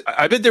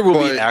 I bet there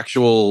will be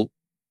actual.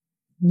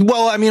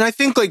 Well, I mean, I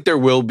think like there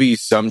will be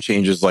some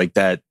changes like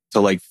that to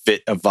like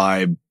fit a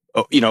vibe,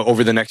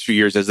 over the next few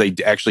years as they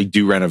actually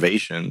do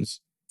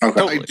renovations. Okay,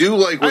 totally. I do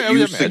like what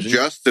you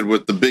suggested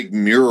with the big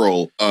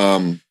mural.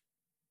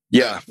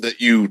 That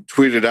you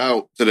tweeted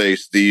out today,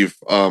 Steve.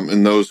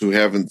 And those who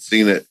haven't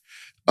seen it,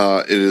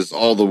 it is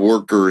all the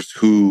workers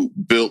who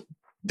built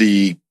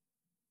the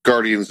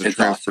Guardians of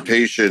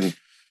Transportation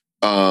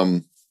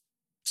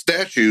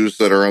statues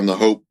that are on the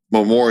Hope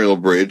Memorial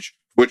Bridge,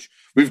 which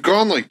we've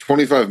gone like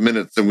 25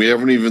 minutes and we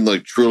haven't even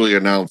like truly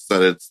announced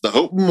that it's the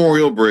Hope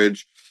Memorial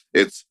Bridge.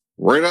 It's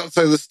right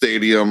outside the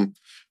stadium.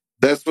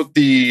 That's what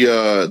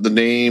the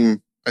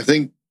name, I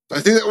think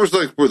that was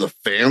like where the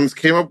fans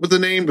came up with the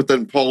name, but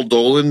then Paul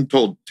Dolan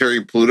told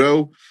Terry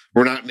Pluto,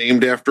 we're not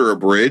named after a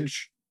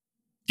bridge.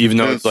 Even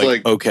though it's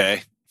like,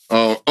 okay.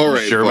 Oh, all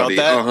right, sure buddy.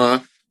 About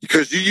that?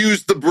 Because you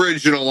used the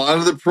bridge in a lot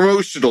of the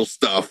promotional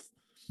stuff.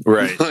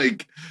 Right.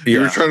 Like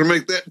you were trying to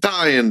make that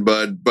tie-in,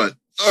 bud, but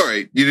all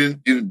right, you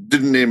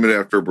didn't name it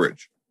after a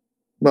bridge.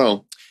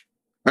 Well,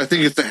 I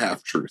think it's a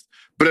half truth.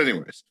 But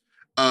anyways,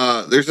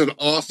 there's an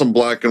awesome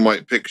black and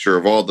white picture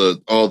of all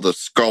the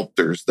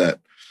sculptors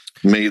that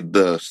made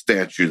the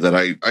statue that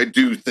I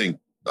do think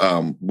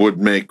would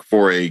make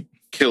for a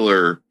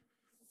killer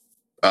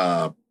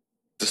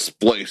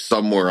display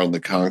somewhere on the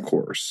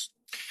concourse.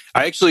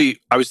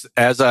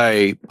 As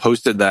I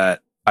posted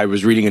that, I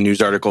was reading a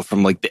news article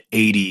from like the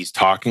 80s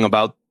talking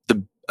about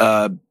the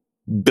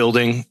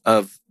building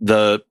of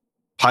the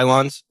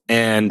pylons.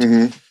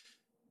 And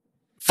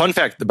fun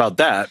fact about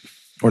that,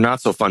 or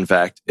not so fun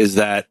fact, is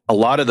that a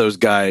lot of those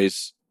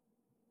guys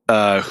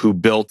who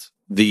built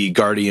the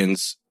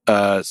Guardians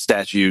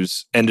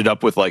statues ended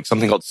up with like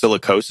something called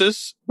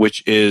silicosis,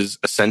 which is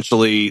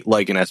essentially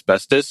like an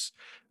asbestos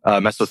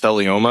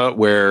mesothelioma,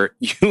 where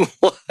you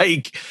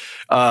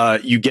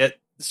you get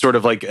sort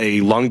of like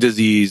a lung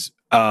disease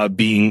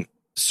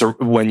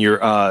when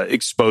you're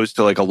exposed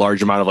to like a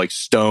large amount of like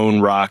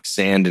stone, rock,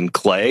 sand, and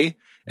clay.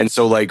 And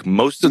so like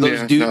most of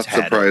those dudes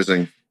not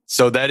surprising.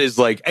 So that is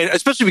like, and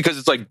especially because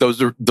it's like those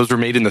were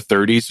made in the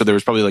 30s, so there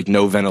was probably like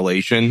no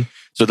ventilation.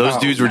 So those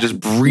dudes were just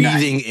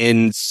breathing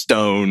in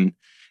stone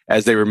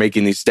as they were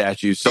making these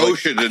statues. So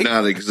OSHA did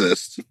not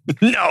exist.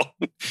 No.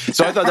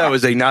 So I thought that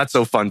was a not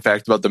so fun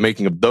fact about the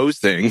making of those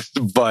things.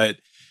 But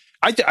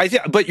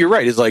but you're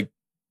right. Is like,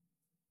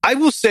 I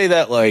will say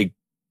that like,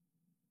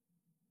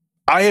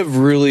 I have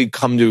really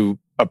come to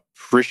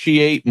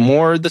appreciate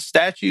more the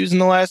statues in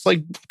the last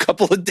like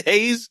couple of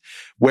days,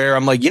 where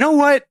I'm like, you know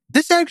what,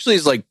 this actually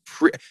is like,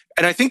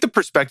 and I think the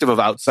perspective of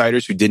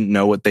outsiders who didn't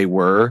know what they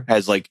were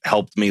has like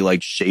helped me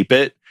like shape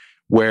it,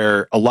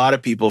 where a lot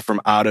of people from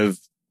out of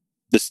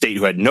the state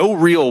who had no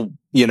real,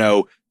 you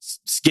know,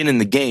 skin in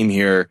the game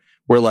here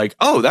were like,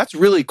 oh, that's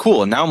really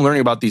cool. And now I'm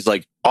learning about these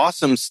like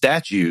awesome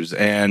statues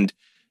and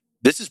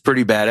this is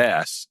pretty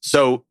badass.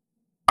 So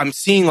I'm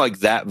seeing like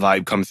that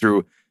vibe come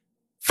through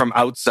from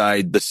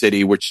outside the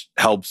city, which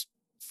helps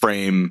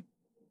frame,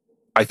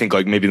 I think,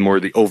 like maybe more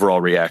the overall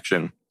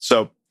reaction.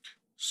 So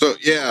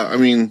yeah, I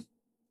mean,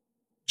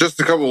 just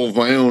a couple of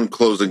my own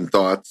closing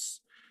thoughts.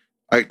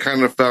 I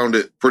kind of found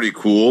it pretty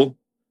cool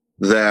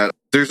that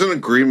there's an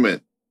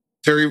agreement.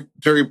 Terry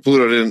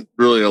Pluto didn't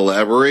really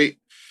elaborate.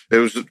 It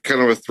was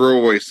kind of a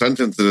throwaway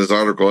sentence in his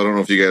article. I don't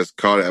know if you guys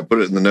caught it. I put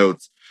it in the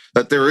notes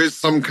that there is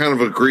some kind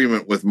of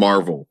agreement with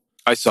Marvel.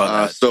 I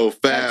saw that. So Fabs,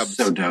 that's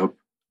so dope.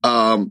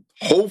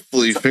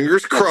 Hopefully,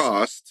 fingers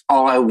crossed,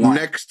 all I want.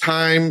 Next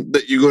time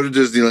that you go to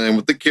Disneyland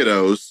with the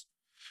kiddos,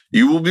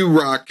 you will be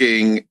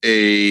rocking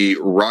a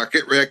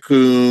Rocket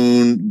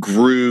Raccoon,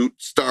 Groot,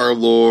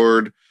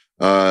 Star-Lord,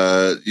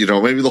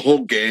 maybe the whole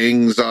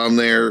gang's on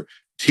there,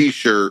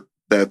 t-shirt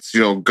that's,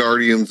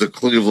 Guardians of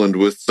Cleveland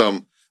with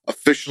some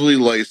officially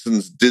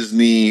licensed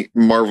Disney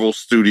Marvel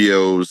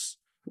Studios,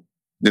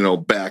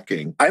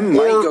 backing. I might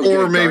go get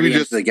a maybe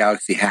just the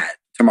Galaxy hat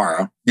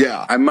tomorrow.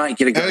 Yeah. I might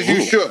get a As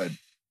you should.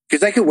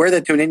 Because I could wear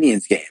that to an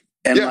Indians game.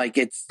 And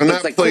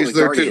it's like plays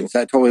there Guardians. Too.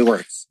 That totally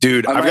works.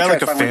 Dude, I've got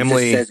like a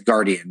family. That says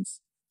Guardians.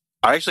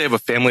 I actually have a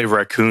family of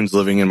raccoons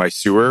living in my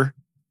sewer,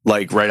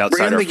 like right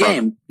outside our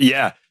game.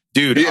 Yeah.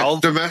 Dude, I'll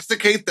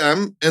domesticate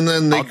them and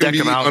then they can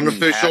be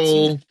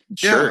unofficial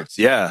shirts.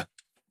 Yeah.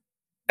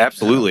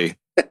 Absolutely.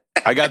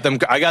 I got them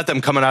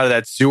coming out of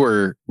that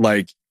sewer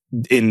like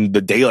in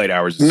the daylight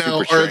hours.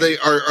 Now,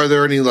 are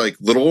there any like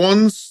little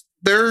ones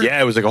there? Yeah,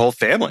 it was like a whole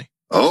family.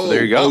 Oh, so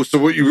there you go. Oh, so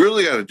what you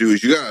really got to do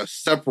is you got to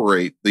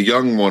separate the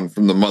young one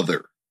from the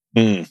mother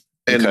and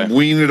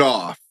wean it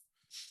off.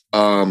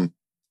 And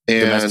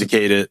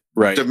domesticate it,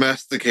 right?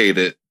 Domesticate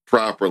it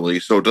properly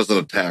so it doesn't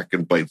attack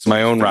and bite.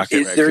 My own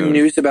rocket. Is there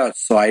news about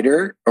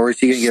Slider, or is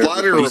he going to get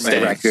Slider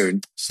a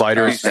raccoon?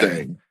 Slider is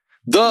staying.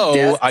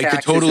 Though I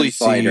could totally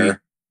see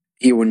Slider,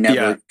 he would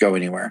never go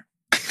anywhere.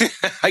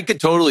 I could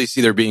totally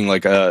see there being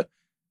like a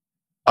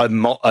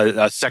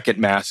second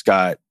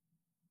mascot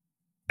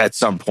at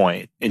some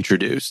point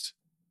introduced.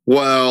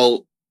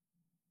 Well,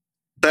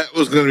 that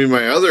was going to be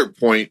my other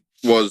point,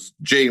 was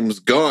James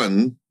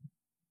Gunn,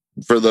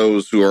 for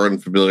those who are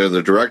unfamiliar,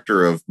 the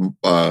director of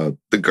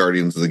the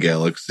Guardians of the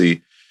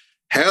Galaxy,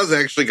 has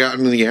actually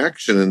gotten in the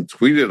action and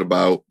tweeted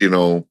about,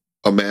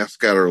 a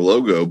mascot or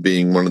logo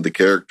being one of the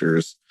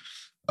characters.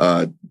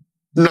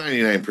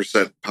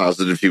 99%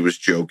 positive he was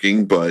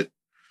joking, but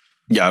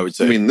yeah, I would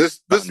say. I mean,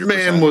 this 100%.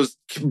 Man was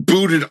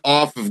booted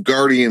off of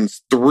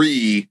Guardians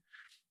 3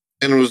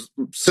 and was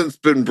since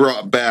been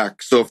brought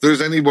back. So if there's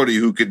anybody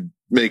who could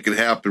make it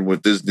happen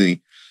with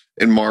Disney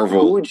and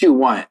Marvel, who would you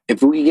want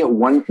if we could get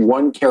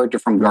one character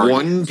from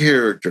Guardians? One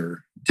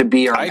character to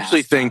be our. I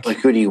actually think, like,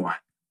 who do you want?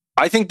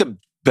 I think the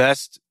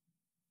best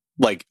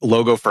like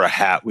logo for a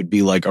hat would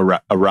be like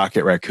a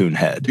Rocket Raccoon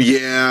head.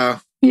 Yeah,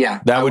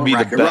 that would be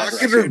the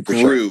best. Rocket or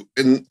Groot,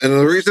 and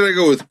the reason I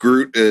go with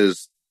Groot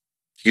is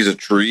he's a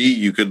tree.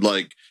 You could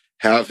like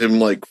have him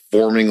like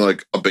forming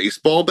like a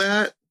baseball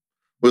bat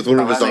with one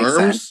of his arms.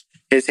 Sense.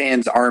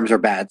 His arms are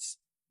bats.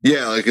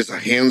 Yeah, like his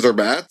hands are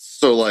bats.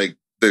 So like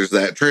there's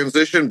that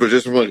transition, but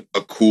just from like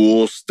a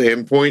cool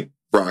standpoint,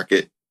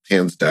 Rocket,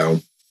 hands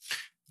down.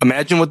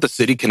 Imagine what the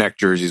City Connect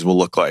jerseys will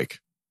look like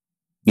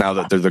now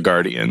that they're the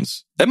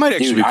Guardians. That might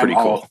actually be pretty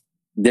cool.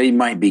 They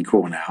might be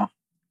cool now.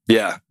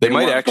 Yeah, they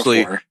might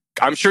actually. Before.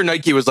 I'm sure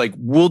Nike was like,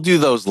 "We'll do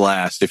those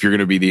last if you're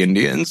going to be the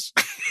Indians.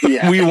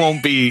 Yeah, we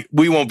won't be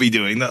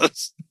doing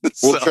those.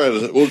 We'll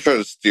try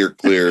to steer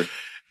clear.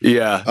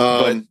 Yeah,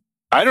 but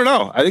I don't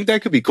know. I think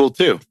that could be cool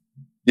too.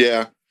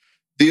 Yeah.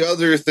 The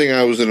other thing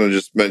I was going to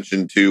just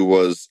mention too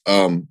was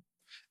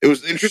it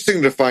was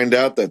interesting to find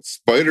out that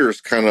Spiders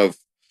kind of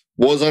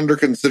was under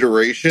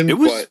consideration.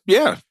 But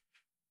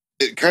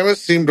it kind of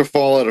seemed to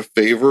fall out of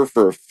favor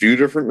for a few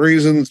different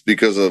reasons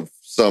because of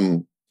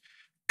some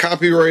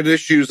copyright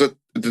issues that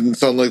it didn't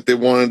sound like they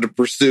wanted to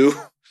pursue.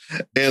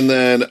 And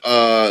then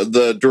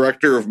the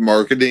director of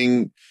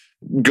marketing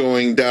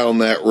going down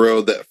that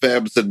road that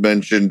Fabs had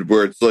mentioned,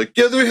 where it's like,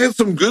 yeah, they had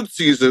some good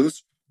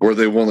seasons where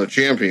they won the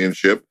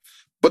championship,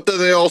 but then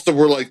they also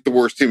were like the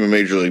worst team in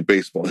Major League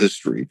Baseball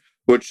history,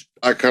 which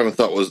I kind of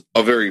thought was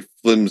a very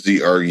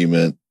flimsy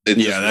argument. It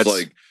just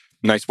was like,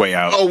 nice way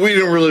out. Oh, we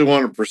didn't really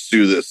want to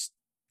pursue this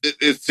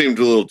it seemed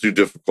a little too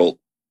difficult.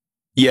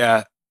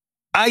 Yeah,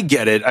 I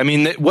get it. I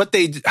mean,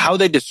 how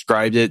they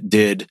described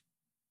it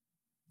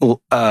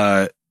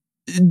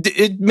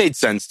it made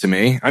sense to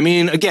me. I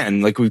mean,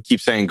 again, like we keep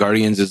saying,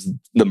 Guardians is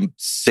the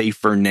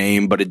safer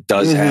name, but it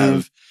does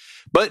have,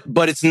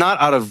 but it's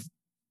not out of,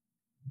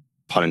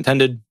 pun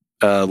intended,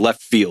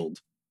 left field,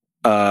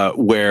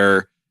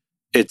 where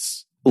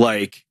it's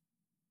like,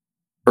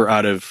 or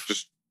out of,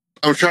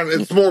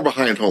 it's more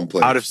behind home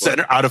plate. Out of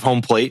center, out of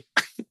home plate.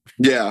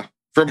 Yeah.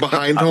 From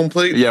behind home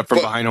plate? Yeah, from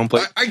behind home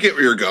plate. I get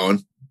where you're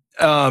going.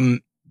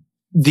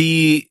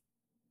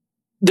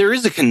 There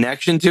is a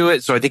connection to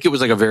it, so I think it was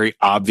like a very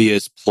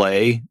obvious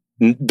play.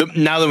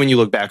 Now that when you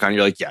look back on it,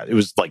 you're like, yeah, it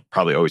was like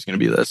probably always going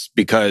to be this,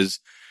 because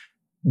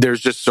there's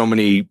just so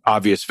many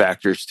obvious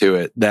factors to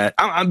it that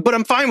but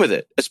I'm fine with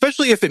it,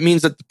 especially if it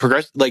means that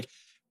like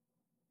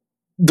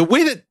the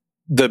way that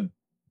the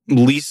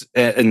lease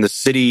and the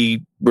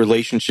city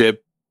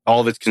relationship,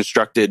 all of it's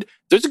constructed,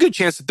 there's a good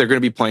chance that they're going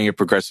to be playing at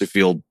Progressive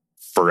Field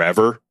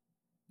forever.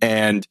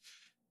 And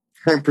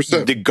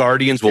 100%. The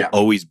Guardians will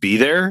always be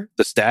there,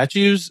 the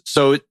statues.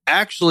 So it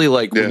actually,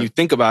 like, when you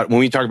think about, when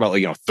we talk about,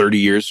 like, 30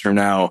 years from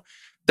now,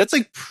 that's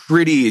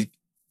pretty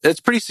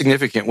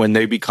significant when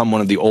they become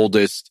one of the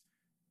oldest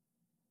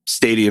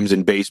stadiums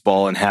in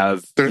baseball and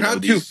have. They're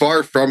not too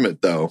far from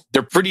it, though.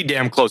 They're pretty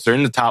damn close. They're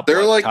in the top.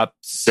 They're like top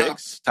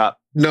 6,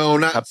 no,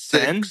 not top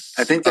 6. 10.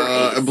 I think they're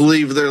 8th. I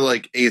believe they're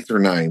like 8th or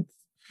 9th.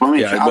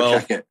 I'll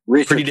check it.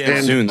 Pretty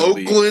damn soon.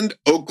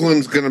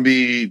 Oakland's going to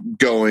be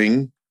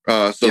going.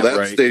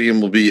 That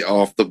stadium will be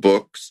off the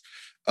books.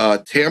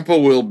 Tampa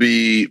will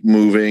be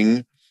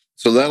moving,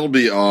 so that'll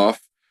be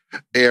off.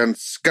 And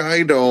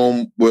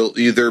Skydome will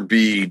either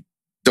be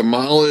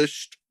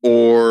demolished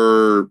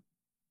or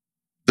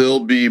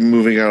they'll be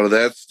moving out of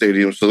that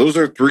stadium. So those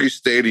are 3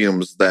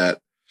 stadiums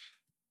that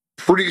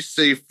pretty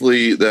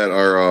safely that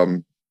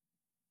are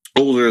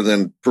older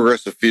than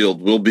Progressive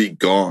Field will be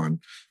gone,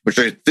 which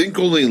I think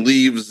only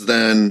leaves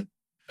then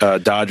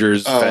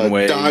Dodgers,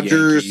 Fenway,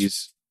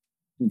 Yankees.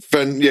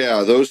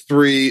 Those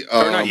 3.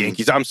 Or not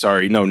Yankees. I'm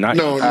sorry. No, not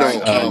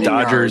Yankees.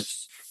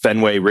 Dodgers,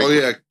 Fenway, Wrigley.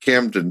 Oh, yeah,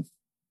 Camden.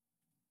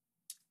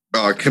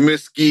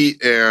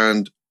 Comiskey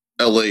and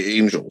LA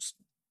Angels.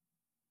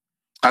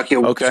 Okay.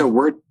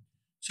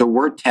 So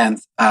we're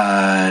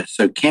 10th.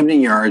 So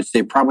Camden Yards,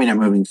 they're probably not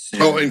moving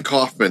soon. Oh, and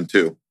Kauffman,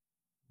 too.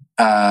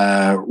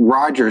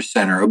 Rogers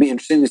Center. It'll be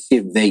interesting to see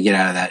if they get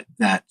out of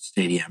that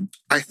stadium.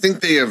 I think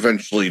they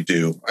eventually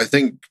do. I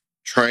think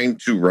trying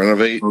to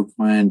renovate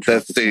Oakland,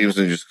 that stadium's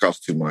going to just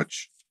cost too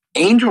much.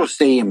 Angel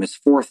Stadium is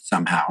 4th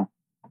somehow.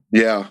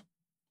 Yeah.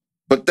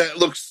 But that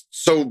looks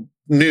so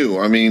new.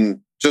 I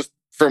mean, just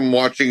from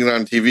watching it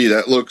on TV,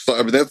 that looks,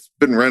 that's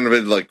been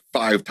renovated like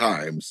 5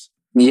 times.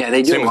 Yeah,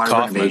 they do a lot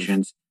of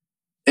renovations.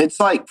 It's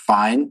like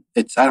fine.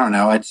 I don't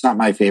know. It's not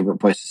my favorite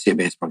place to see a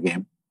baseball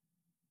game.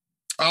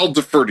 I'll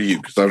defer to you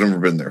because I've never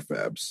been there,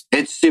 Fabs.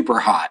 It's super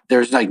hot.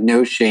 There's like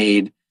no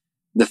shade.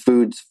 The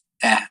food's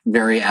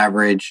very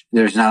average.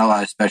 There's not a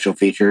lot of special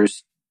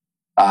features.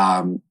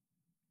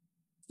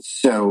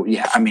 So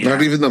yeah, I mean,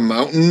 not even the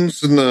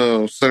mountains in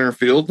the center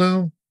field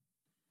now.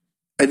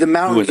 The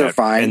mountains are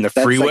fine. And the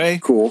freeway,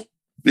 like, cool.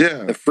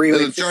 Yeah, the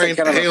freeway, the giant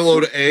kind of halo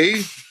to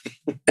A.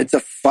 It's a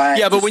flat.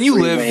 Yeah, but when you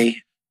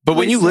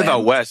live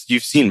out west,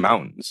 you've seen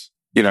mountains.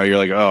 You're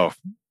like, oh,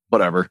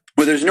 whatever.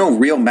 Well, there's no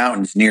real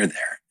mountains near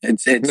there.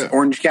 It's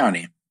Orange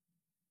County.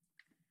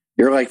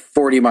 You're like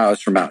 40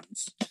 miles from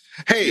mountains.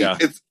 Hey,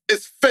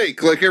 it's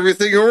fake, like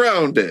everything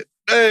around it.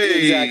 Hey,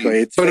 exactly.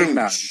 It's fake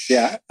mountains.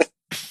 Yeah.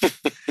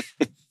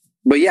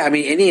 But yeah, I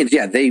mean, Indians.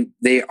 Yeah,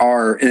 they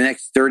are in the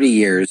next 30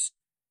 years.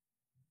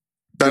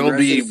 That'll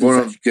be in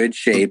such good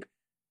shape.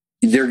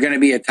 They're going to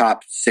be a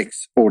top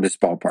 6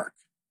 oldest ballpark.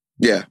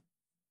 Yeah.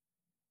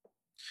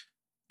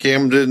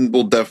 Camden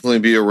will definitely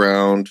be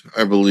around,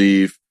 I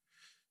believe.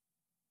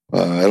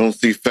 I don't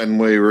see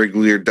Fenway,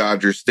 Wrigley, or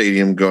Dodger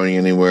Stadium going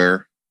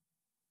anywhere.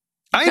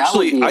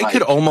 I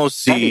could almost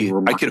see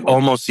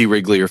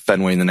Wrigley or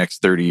Fenway in the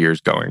next 30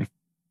 years going.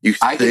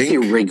 I can see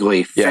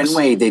Wrigley.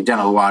 Fenway, yes. They've done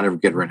a lot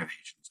of good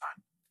renovations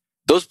on.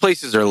 Those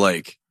places are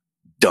like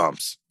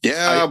dumps.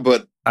 Yeah,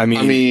 but I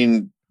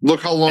mean,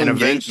 look how long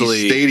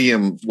Yankee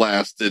Stadium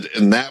lasted,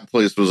 and that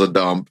place was a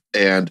dump.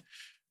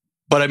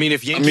 But I mean,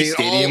 if Yankee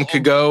Stadium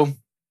could go,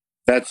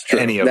 that's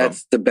true.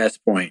 That's the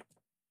best point.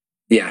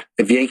 Yeah,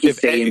 if Yankee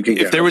Stadium could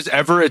go. If there was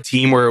ever a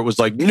team where it was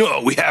like,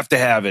 no, we have to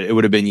have it, it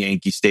would have been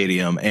Yankee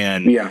Stadium.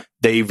 And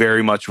they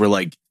very much were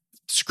like,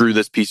 screw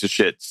this piece of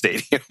shit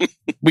stadium.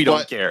 We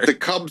don't care. The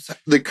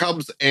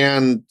Cubs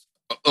and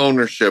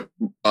ownership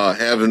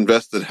have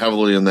invested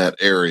heavily in that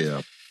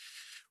area.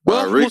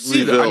 Well, we'll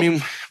see.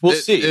 We'll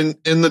see.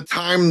 In the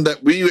time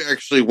that we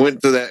actually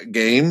went to that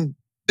game,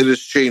 it has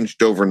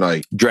changed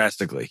overnight.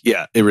 Drastically.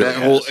 Yeah, it really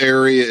has. Whole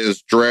area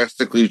is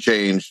drastically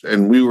changed.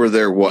 And we were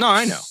there, what? No,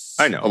 I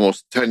know.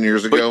 Almost 10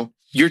 years ago. But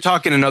you're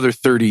talking another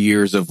 30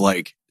 years of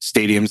like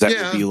stadiums that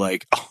would be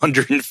like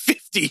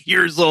 150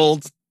 years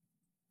old.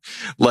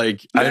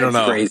 Like, I don't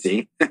know.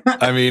 Crazy.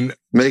 I mean,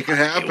 make it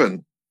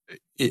happen.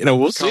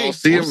 We'll see.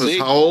 Coliseum is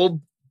how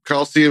old?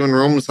 Coliseum in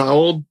Rome is how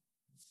old?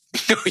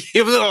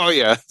 Oh,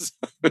 yeah.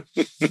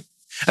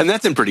 And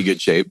that's in pretty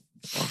good shape.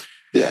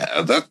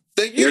 Yeah,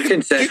 Your you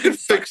concession could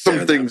sucks fix some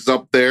there, things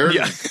up there.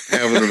 Yeah.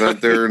 Have an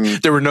event there.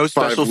 There were no 5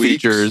 special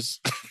weeks. features.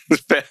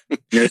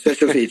 No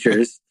special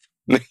features.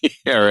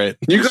 Yeah, right.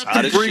 You Hot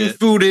got to as bring shit.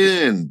 food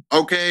in,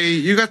 okay?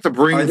 You got to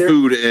bring Are there-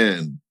 food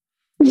in.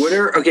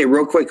 Okay,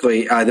 real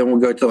quickly, then we'll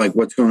go to like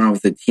what's going on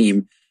with the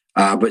team.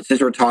 But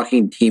since we're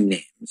talking team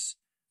names,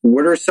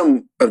 what are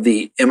some of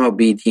the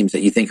MLB teams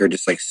that you think are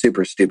just like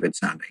super stupid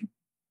sounding?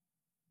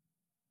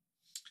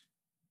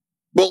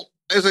 Well,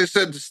 as I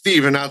said to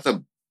Steve, and not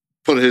to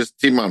put his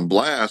team on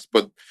blast,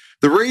 but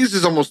the Rays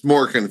is almost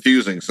more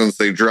confusing since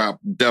they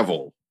dropped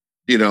Devil,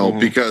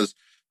 because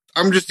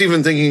I'm just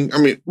even thinking, I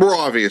mean, we're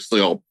obviously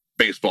all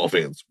baseball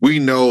fans. We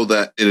know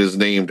that it is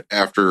named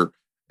after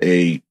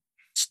a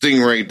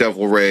Stingray,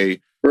 Devil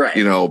Ray, Right.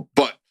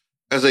 but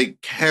as a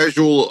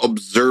casual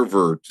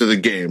observer to the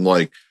game,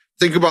 like,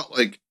 think about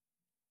like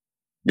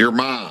your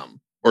mom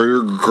or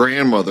your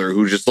grandmother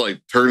who just like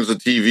turns the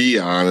TV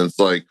on and it's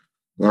like,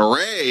 the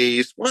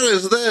Rays? What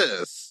is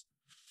this?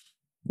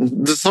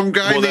 Does some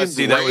guy named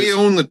Ray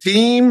own the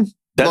team?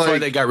 That's why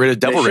they got rid of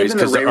Devil Rays,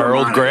 because our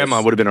old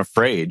grandma would have been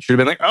afraid. She'd have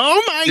been like,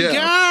 oh my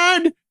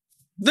God,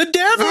 the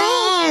devil.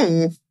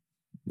 Oh,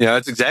 Yeah,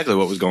 that's exactly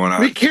what was going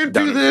on. we can't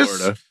down do in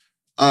this.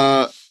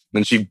 Florida.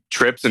 Then she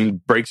trips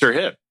and breaks her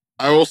hip.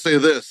 I will say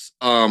this.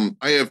 I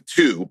have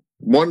 2,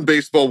 one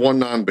baseball, one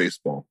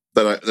non-baseball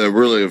that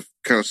really have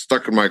kind of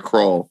stuck in my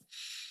crawl.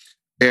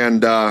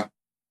 And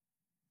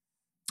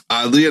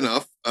oddly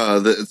enough,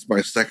 it's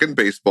my second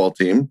baseball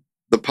team,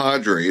 the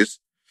Padres.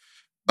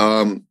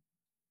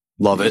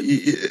 Love it.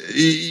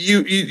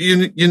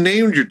 You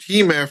named your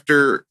team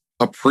after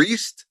a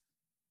priest?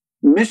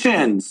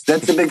 Missions.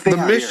 That's a big thing.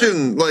 The out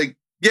mission, like,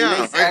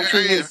 yeah. It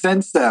actually makes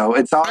sense, though.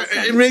 It's awesome.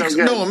 It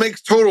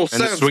makes total And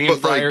sense. the swinging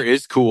but, like, friar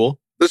is cool.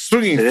 the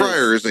swinging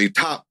friar is a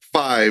top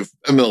 5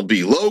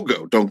 MLB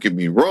logo. Don't get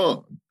me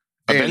wrong.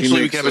 And he Eventually,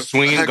 we makes can have a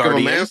swinging heck of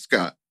guardian.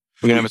 mascot.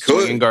 We can have a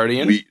swinging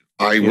guardian.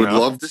 I would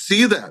love to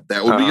see that.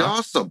 That would be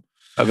awesome.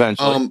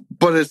 Eventually.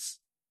 But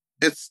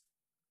it's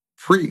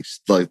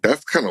priest. Like,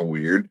 that's kind of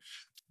weird.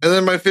 And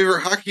then my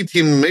favorite hockey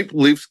team, the Maple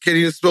Leafs, can't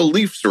even spell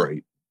Leafs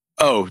right.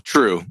 Oh,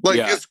 true. Like,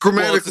 Yeah. it's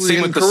grammatically it's the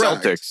same incorrect.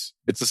 with the Celtics.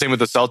 It's the same with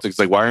the Celtics.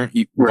 Like, why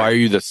are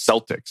you the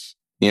Celtics?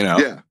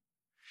 Yeah.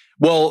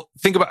 Well,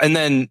 think about, and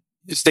then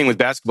staying with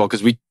basketball,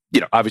 because we,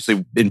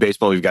 obviously in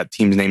baseball, we've got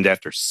teams named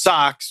after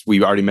socks.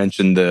 We already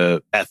mentioned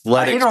the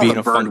Athletics I hate all being the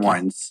a bird funky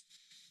ones.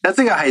 That's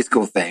like a high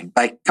school thing.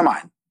 Like, come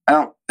on.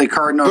 The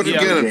Cardinals, But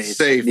again, the it's Jays,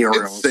 safe. the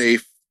Orioles. It's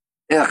safe.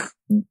 Ugh.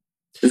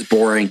 It's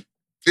boring.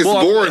 It's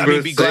boring, I but mean,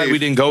 it's be glad safe. we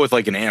didn't go with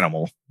like an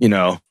animal,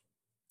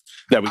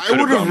 that we I could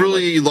would have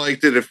really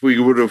liked it if we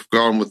would have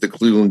gone with the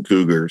Cleveland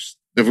Cougars.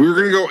 If we were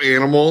going to go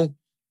animal,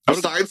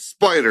 besides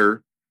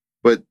spider,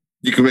 but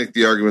you can make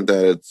the argument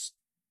that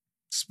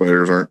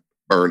spiders are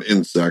an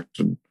insect.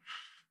 And,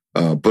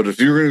 but if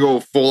you're going to go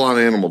full on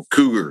animal,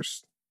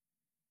 cougars.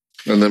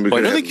 And then we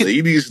could have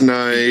ladies'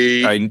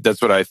 night.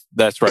 That's where I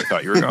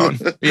thought you were going.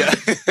 Yeah.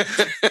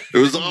 It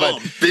was all a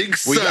big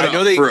setup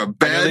for a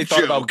bad I know they thought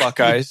joke. about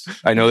Buckeyes.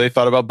 I know they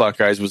thought about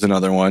Buckeyes was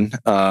another one.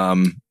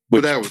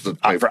 But that was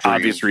for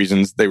obvious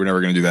reasons. They were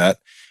never going to do that.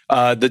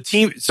 The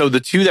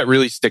two that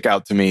really stick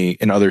out to me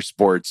in other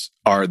sports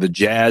are the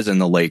Jazz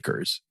and the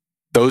Lakers.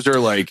 Those are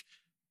like...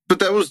 But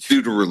that was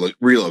due to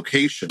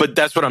relocation. But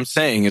that's what I'm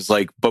saying is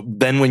like, but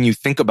then when you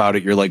think about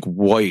it, you're like,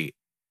 wait,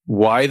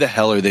 why the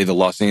hell are they the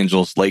Los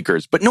Angeles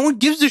Lakers? But no one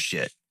gives a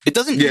shit. It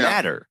doesn't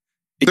matter.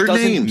 It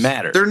doesn't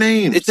matter. Their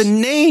names. It's a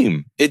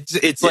name.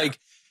 It's like,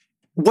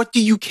 what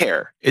do you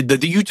care? The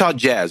Utah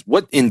Jazz,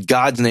 what in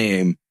God's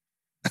name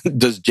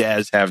does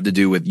Jazz have to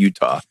do with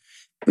Utah?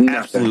 Nothing.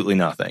 Absolutely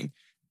nothing.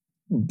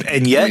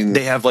 And yet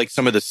they have like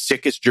some of the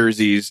sickest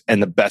jerseys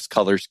and the best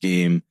color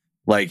scheme.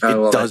 Like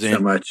it doesn't so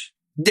much.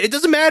 It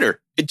doesn't matter.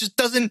 It just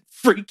doesn't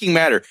freaking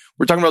matter.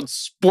 We're talking about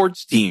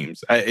sports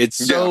teams. It's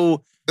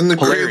so in the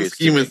grand hilarious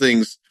scheme of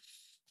things,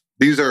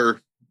 these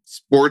are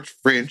sports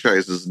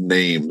franchises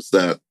names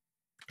that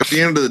at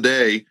the end of the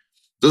day,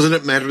 doesn't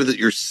it matter that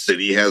your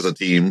city has a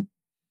team?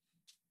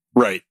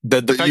 Right.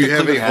 The fact you that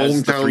have Cleveland a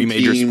has the hometown 3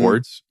 major team.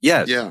 sports.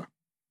 Yes. Yeah.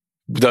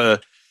 The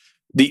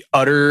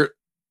utter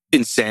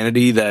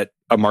insanity that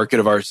a market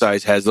of our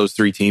size has those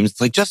 3 teams.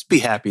 It's like, just be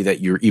happy that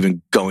you're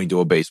even going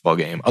to a baseball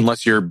game,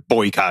 unless you're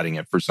boycotting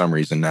it for some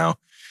reason now.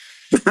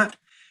 Okay,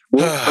 we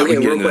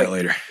can get real into quick. that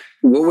later.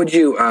 What would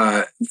you,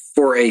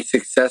 for a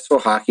successful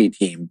hockey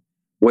team,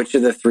 which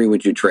of the 3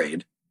 would you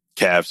trade?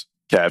 Cavs.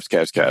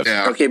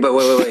 Yeah. Okay, but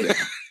wait.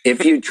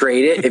 If you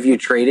trade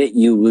it,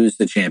 you lose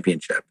the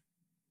championship.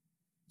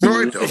 No,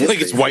 I don't. Like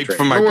it's wiped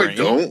from my No, I brain.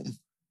 don't.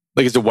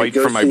 Like it's a wipe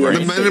goes from my to the brain.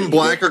 The Men in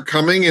Black are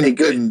coming and It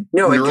goes to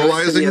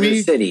neuralizing the other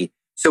me. city.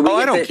 So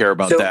I don't care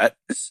about that.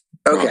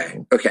 Okay.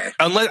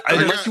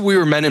 Unless we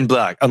were Men in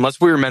Black.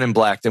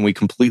 Then we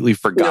completely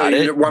forgot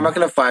it. Well, I'm not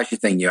going to flash a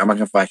thing you.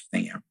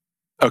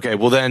 Okay,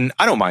 well then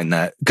I don't mind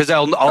that because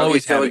I'll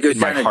always so have it it goes in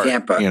my down to heart.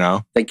 Tampa. You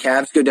know, The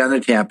Cavs go down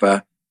to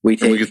Tampa. We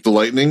And we get the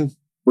Lightning.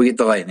 get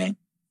the Lightning.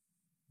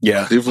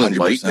 Yeah. Cleveland 100%.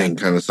 Lightning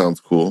kind of sounds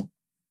cool.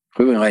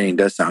 Cleveland Lightning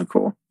does sound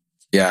cool.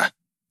 Yeah.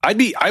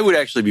 I would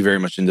actually be very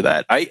much into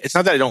that. It's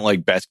not that I don't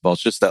like basketball.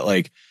 It's just that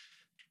like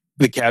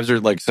the Cavs are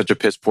like such a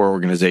piss poor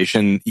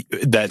organization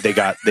that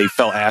they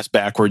fell ass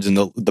backwards in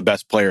the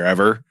best player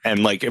ever.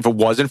 And like, if it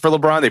wasn't for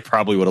LeBron, they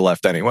probably would have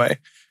left anyway.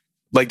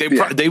 Like they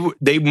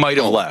might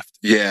have left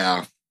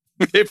Yeah.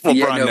 if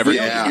LeBron never.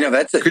 Yeah.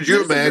 That's a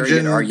very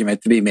good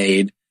argument to be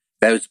made.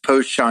 That was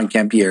post Sean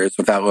Kemp years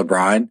without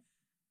LeBron.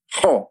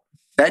 Oh,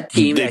 that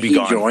team They'd that be he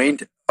gone.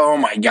 joined. Oh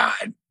my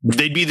God.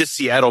 They'd be the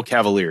Seattle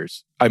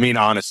Cavaliers. I mean,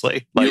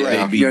 honestly, like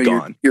they'd be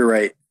gone. You're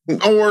right.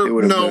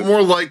 Or no,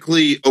 more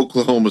likely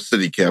Oklahoma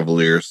City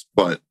Cavaliers,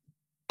 but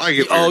I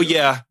get. Oh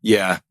yeah,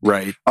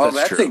 right. Oh,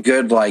 that's true. a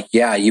good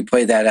you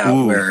play that out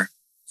Ooh. where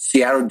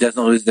Seattle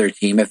doesn't lose their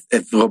team if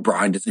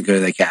LeBron doesn't go to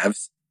the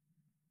Cavs.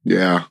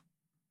 Yeah,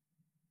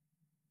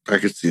 I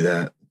could see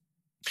that.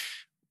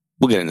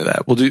 We'll get into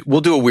that.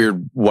 We'll do a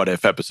weird what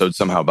if episode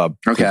somehow about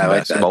Okay, I like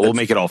basketball. that. We'll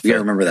make it all Yeah, fit.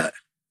 remember that.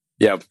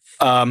 Yeah.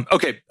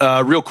 Okay.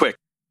 Real quick,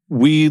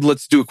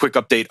 let's do a quick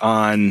update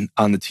on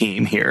the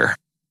team here.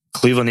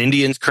 Cleveland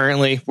Indians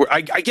currently.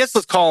 I guess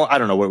let's call. I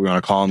don't know what we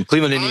want to call them.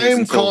 Cleveland Indians.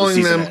 I'm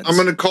calling them. I'm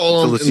going to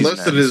call them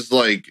unless it is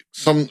like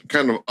some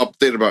kind of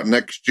update about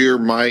next year.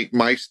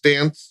 My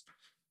stance,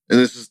 and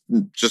this is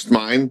just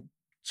mine,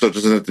 so it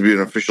doesn't have to be an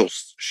official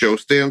show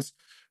stance.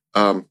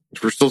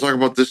 If we're still talking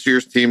about this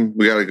year's team,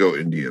 we got to go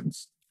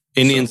Indians.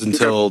 Indians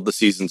until the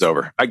season's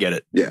over. I get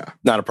it. Yeah,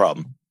 not a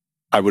problem.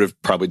 I would have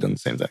probably done the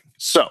same thing.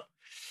 So,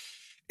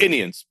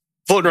 Indians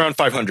floating around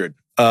 500.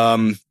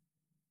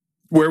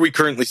 Where we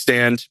currently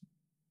stand,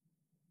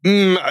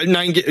 9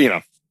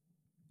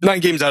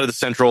 games out of the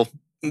Central.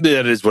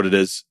 That is what it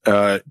is.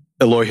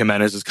 Eloy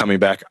Jimenez is coming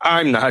back.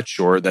 I'm not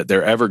sure that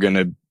they're ever going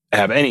to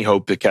have any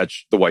hope to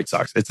catch the White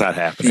Sox. It's not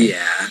happening.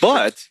 Yeah,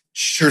 but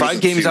 5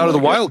 games out of the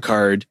wild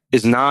card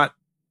is not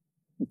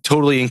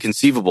totally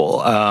inconceivable.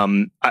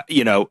 I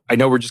know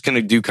we're just going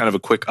to do kind of a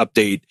quick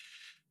update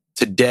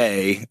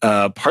today,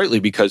 partly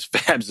because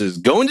Fabs is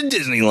going to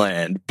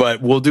Disneyland,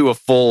 but we'll do a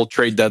full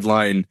trade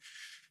deadline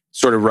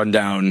sort of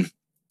rundown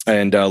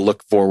and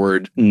look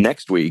forward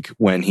next week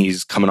when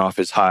he's coming off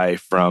his high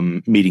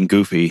from meeting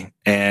Goofy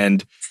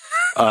and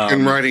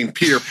riding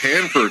Peter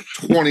Pan for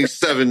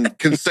 27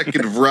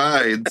 consecutive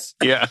rides.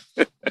 Yeah,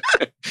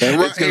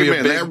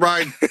 that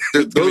ride,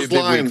 those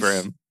lines for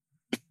him.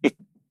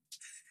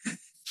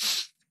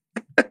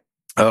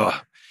 Oh.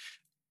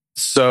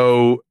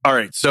 So, all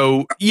right.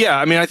 So, yeah,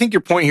 I mean, I think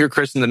your point here,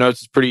 Chris, in the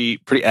notes is pretty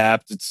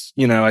apt. It's,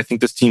 I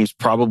think this team's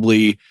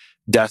probably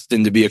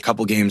destined to be a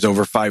couple games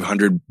over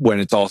 500 when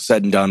it's all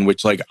said and done,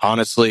 which, like,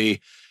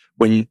 honestly,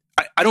 when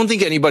I don't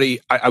think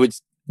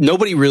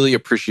nobody really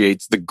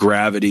appreciates the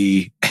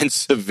gravity and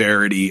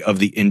severity of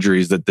the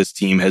injuries that this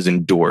team has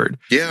endured.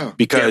 Yeah.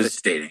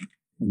 Because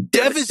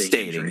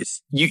devastating.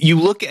 You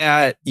look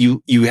at,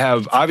 you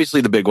have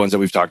obviously the big ones that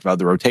we've talked about,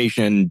 the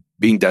rotation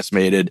being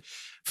decimated.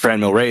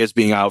 Franmil Reyes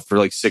being out for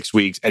like 6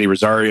 weeks. Eddie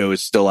Rosario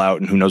is still out,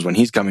 and who knows when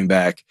he's coming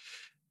back.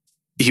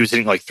 He was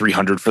hitting like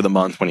 300 for the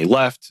month when he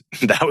left.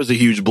 That was a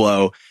huge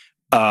blow.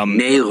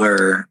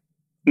 Naylor,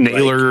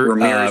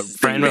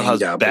 Franmil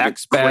has back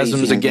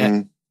spasms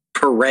again.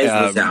 Perez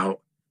was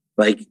out.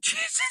 Like,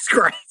 Jesus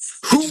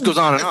Christ. Who just goes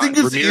on and on. I think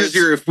it's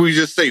easier if we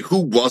just say who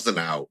wasn't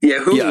out. Yeah,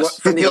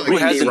 from the opening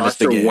day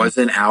roster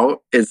wasn't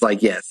out. It's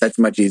like, yes, that's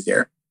much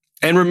easier.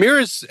 And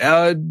Ramirez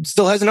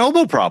still has an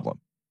elbow problem.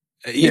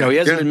 He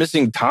hasn't been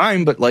missing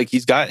time, but like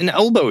he's got an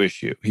elbow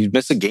issue. He's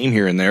missed a game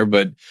here and there,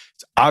 but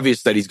it's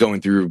obvious that he's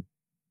going through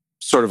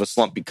sort of a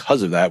slump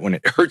because of that when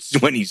it hurts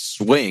when he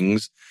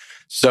swings.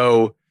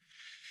 So,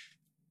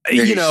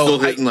 he's still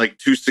hitting like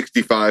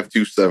 265,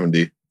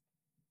 270.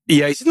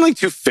 Yeah, he's in like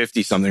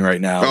 250 something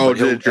right now. Oh,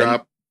 did it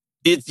drop?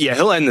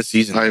 He'll end the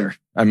season there.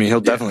 I mean, he'll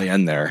definitely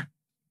end there.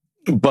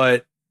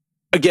 But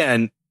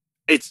again,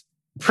 it's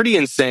pretty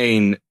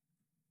insane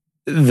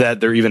that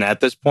they're even at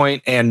this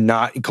point and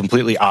not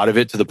completely out of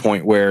it to the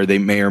point where they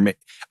may or may.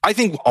 I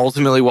think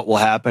ultimately what will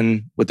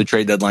happen with the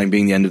trade deadline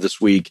being the end of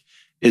this week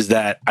is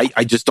that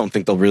I just don't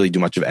think they'll really do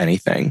much of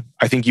anything.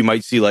 I think you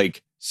might see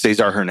like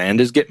Cesar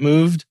Hernandez get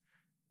moved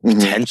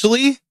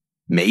potentially,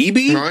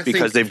 maybe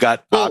because they've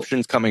got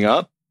options coming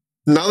up.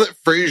 Now that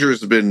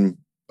Frazier's been,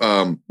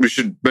 we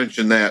should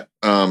mention that.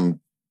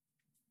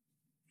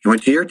 He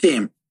went to your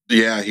team.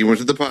 Yeah, he went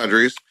to the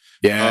Padres.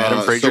 Yeah,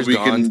 Adam Frazier's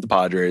gone to the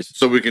Padres.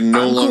 So we can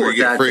no longer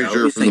get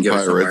Frazier from the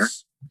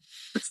Pirates.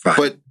 It's fine.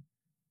 But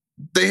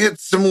they had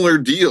similar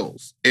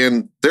deals,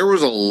 and there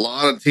was a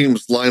lot of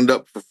teams lined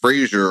up for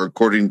Frazier,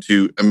 according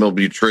to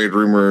MLB Trade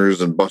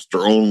Rumors and Buster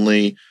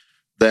Only,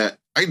 that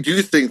I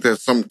do think that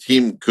some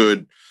team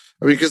could,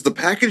 because the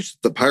package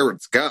the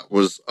Pirates got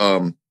was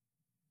 2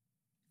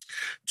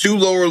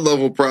 lower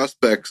level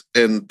prospects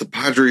and the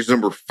Padres'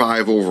 number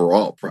 5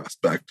 overall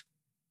prospect.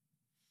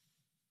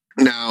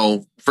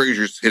 Now,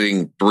 Frazier's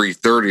hitting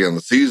 330 on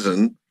the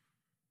season,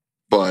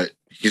 but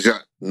he's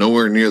got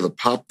nowhere near the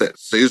pop that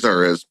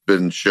Cesar has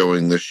been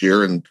showing this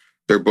year. And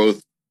they're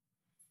both,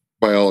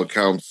 by all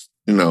accounts,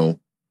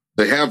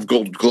 they have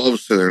gold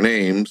gloves to their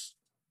names.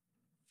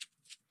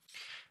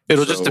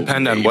 It'll just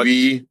depend on what.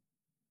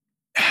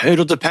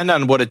 It'll depend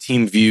on what a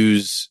team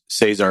views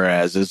Cesar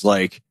as. Is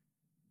like,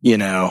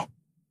 I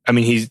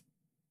mean,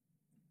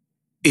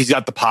 he's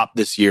got the pop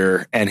this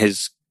year, and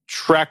his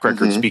track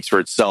record speaks for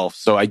itself.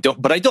 So I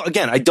don't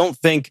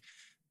think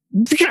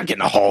you're not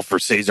getting a haul for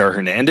Cesar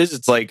Hernandez.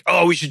 It's like,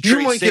 oh, we should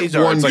trade You might Cesar.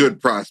 get one It's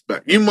good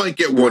prospect. You might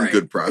get one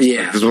good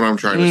prospect, is what I'm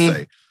trying to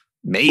say.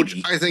 Maybe.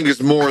 Which I think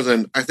is more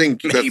than,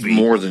 that's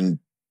more than,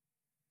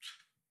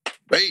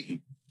 hey,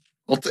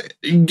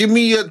 give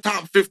me a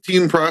top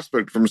 15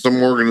 prospect from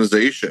some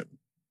organization.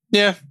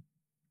 Yeah.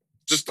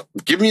 Just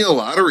give me a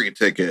lottery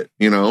ticket,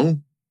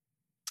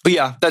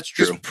 Yeah, that's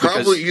true.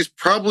 He's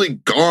probably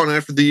gone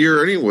after the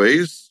year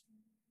anyways.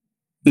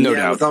 No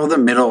doubt. With all the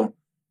middle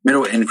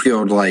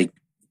infield like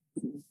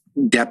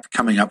depth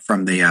coming up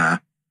from the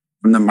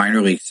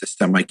minor league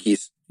system, like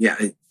if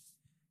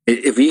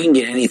you can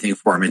get anything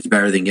for him, it's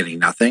better than getting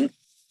nothing.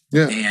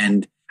 Yeah.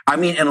 And I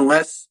mean,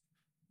 unless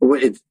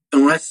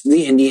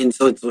the Indians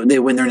they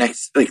win their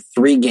next like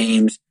 3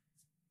 games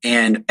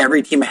and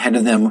every team ahead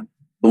of them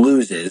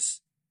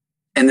loses,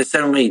 and they're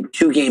suddenly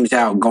 2 games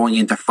out going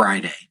into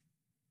Friday,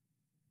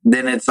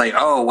 then it's like,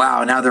 oh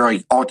wow, now they're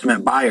like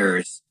ultimate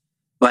buyers.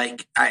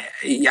 Like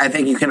I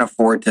think you can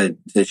afford to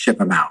ship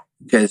them out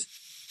because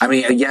I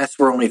mean, yes,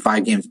 we're only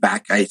 5 games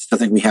back. I still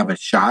think we have a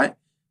shot,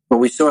 but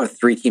we still have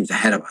 3 teams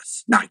ahead of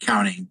us, not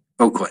counting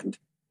Oakland.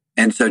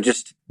 And so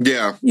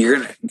you're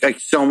gonna like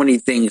so many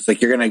things.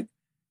 Like you're gonna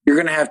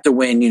have to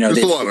win. There's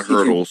a lot of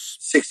hurdles.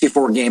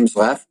 64 games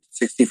left,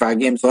 65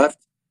 games left.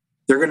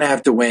 They're gonna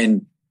have to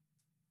win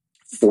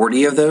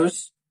 40 of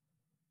those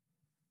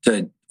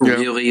to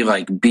really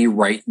like be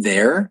right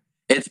there.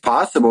 It's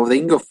possible they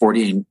can go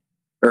 40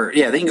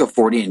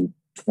 and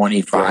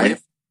 25. Right.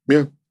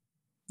 Yeah.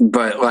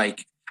 But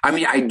like, I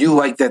mean, I do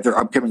like that their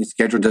upcoming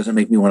schedule doesn't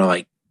make me want to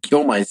like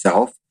kill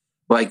myself.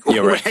 Like when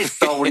I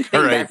saw when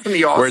came back from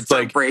the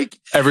All-Star break.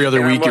 Every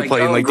other week you're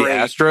playing the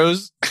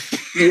Astros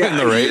and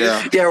the Rays.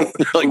 Yeah.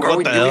 Like, do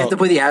we have to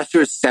play the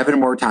Astros 7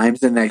 more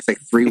times in the next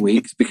like 3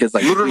 weeks? Because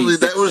like literally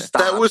that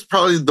was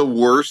probably the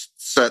worst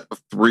set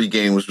of 3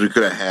 games we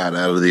could have had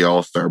out of the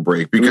All-Star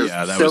break. Because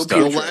that was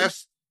tough.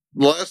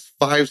 The last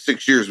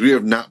 5-6 years, we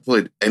have not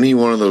played any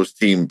one of those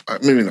teams.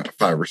 Maybe not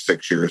 5 or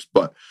 6 years,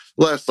 but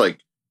last like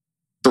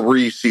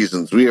 3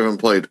 seasons, we haven't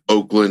played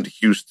Oakland,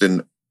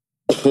 Houston,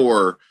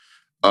 or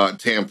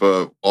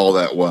Tampa all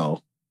that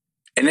well.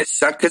 And it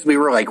sucked because we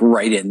were like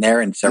right in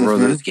there in several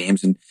of those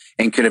games and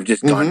could have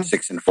just gone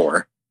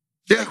 6-4.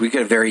 Yeah. Like, we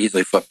could have very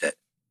easily flipped it.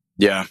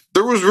 Yeah.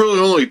 There was really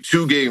only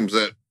 2 games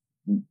that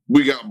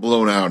we got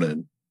blown out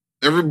in.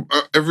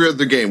 Every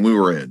other game we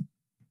were in.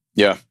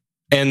 Yeah.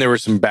 And there were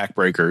some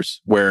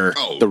backbreakers where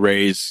the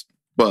Rays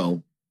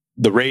in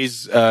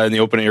the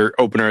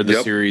opener of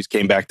the series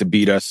came back to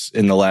beat us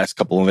in the last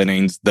couple of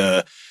innings.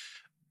 The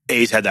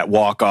A's had that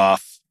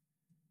walk-off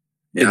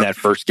in that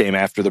first game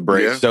after the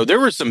break. Yeah. So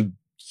there were some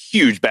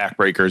huge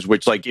backbreakers,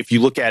 which like if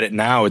you look at it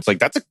now, it's like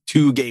that's a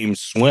 2-game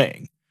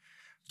swing.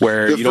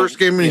 Where the first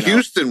game in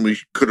Houston we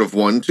could have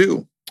won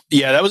too.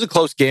 Yeah, that was a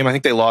close game. I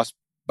think they lost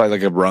by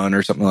like a run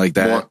or something like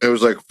that. It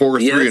was like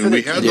 4-3 and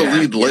we had the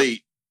lead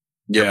late.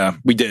 Yeah,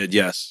 we did.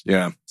 Yes.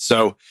 Yeah.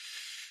 So,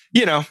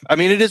 I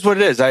mean, it is what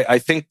it is. I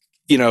think,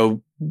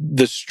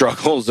 the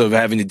struggles of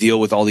having to deal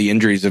with all the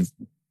injuries have,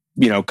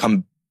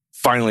 come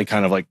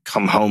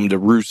home to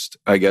roost,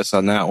 I guess,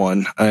 on that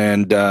one.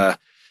 And,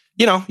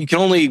 you can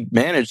only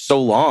manage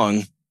so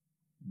long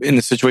in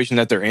the situation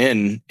that they're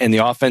in. And the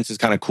offense has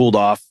kind of cooled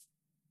off,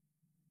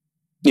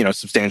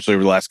 substantially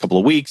over the last couple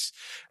of weeks.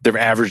 They're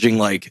averaging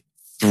like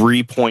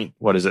 3.6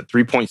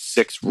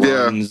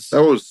 runs.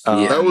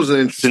 Yeah, that was an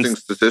interesting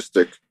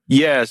statistic.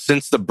 Yeah,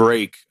 since the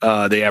break,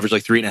 they average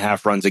like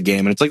 3.5 runs a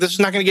game. And it's like, this is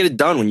not going to get it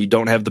done when you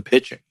don't have the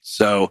pitching.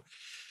 So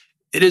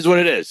it is what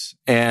it is.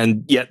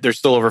 And yet they're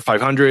still over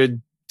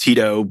 500.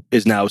 Tito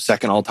is now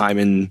second all-time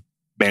in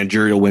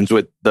managerial wins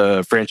with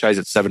the franchise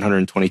at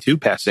 722,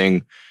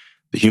 passing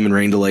the human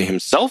rain delay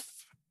himself,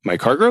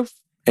 Mike Hargrove.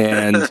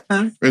 And, he's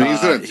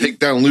going to take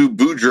down Lou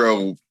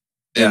Boudreau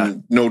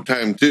in no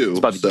time, too. It's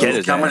about to get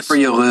his coming ass. For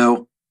you,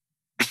 Lou.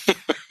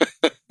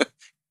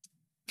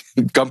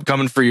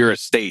 Coming for your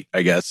estate,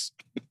 I guess.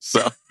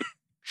 So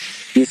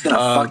he's going to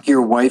fuck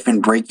your wife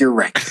and break your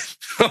record.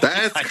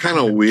 That's kind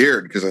of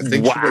weird because I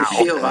think she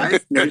might be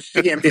alive. No,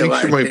 she can't be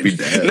alive. She might be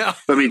dead. No,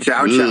 I mean,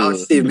 I'll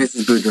see if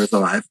Mrs. Boudreau's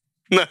alive.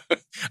 No,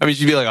 I mean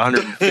she'd be like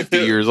 150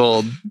 years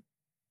old.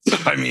 So,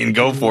 I mean,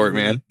 go for it,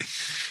 man.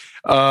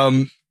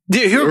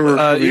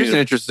 Here's an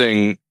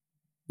interesting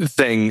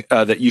thing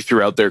that you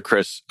threw out there,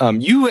 Chris.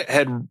 You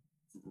had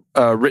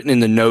written in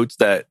the notes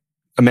that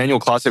Emmanuel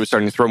Clase was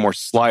starting to throw more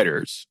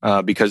sliders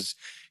because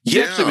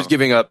he actually was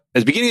giving up. At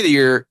the beginning of the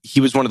year, he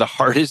was one of the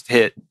hardest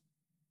hit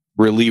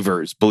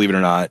relievers, believe it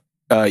or not,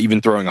 even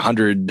throwing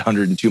 100,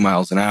 102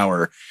 miles an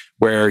hour,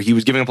 where he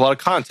was giving up a lot of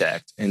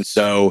contact. And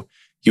so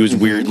he was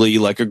weirdly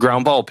like a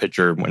ground ball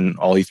pitcher when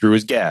all he threw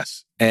was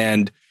gas.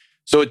 And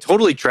so it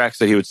totally tracks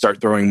that he would start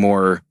throwing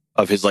more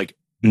of his like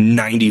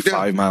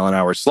 95 mile an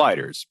hour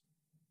sliders,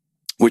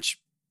 which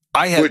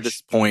I had at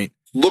this point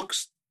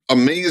looks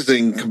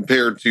amazing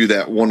compared to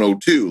that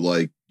 102.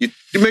 Like you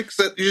mix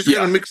it, you just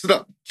gotta mix it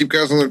up. Keep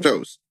guys on their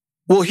toes.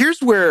 Well,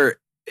 here's where,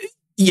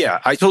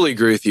 I totally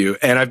agree with you.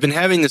 And I've been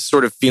having this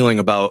sort of feeling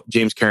about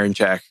James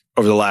Karinchak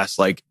over the last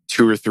like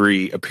 2 or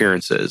 3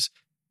 appearances.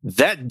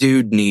 That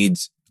dude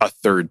needs a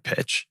third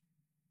pitch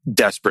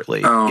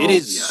desperately. It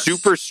is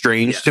super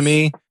strange to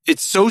me.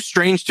 It's so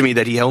strange to me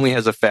that he only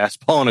has a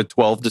fastball on a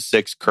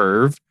 12-6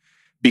 curve,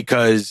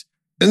 because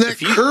and that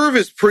curve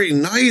is pretty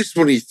nice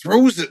when he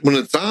throws it when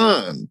it's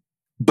on.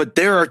 But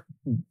the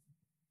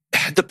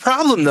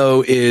problem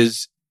though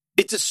is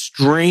it's a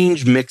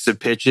strange mix of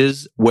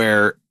pitches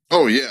where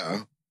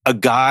a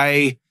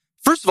guy,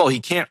 first of all,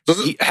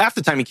 half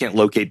the time he can't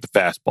locate the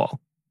fastball.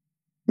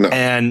 No.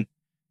 And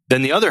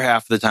then the other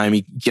half of the time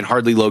he can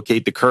hardly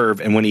locate the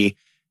curve. And when he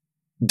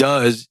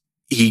does,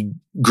 he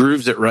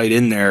grooves it right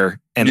in there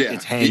and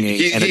it's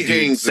hanging, and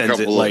he sends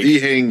it like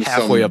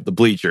halfway up the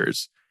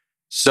bleachers.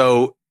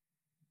 So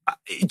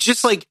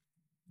just like,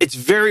 it's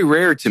very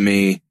rare to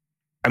me.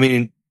 I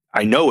mean,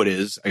 I know it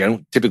is. I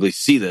don't typically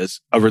see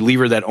this. A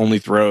reliever that only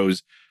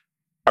throws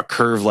a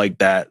curve like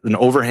that, an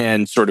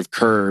overhand sort of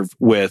curve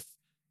with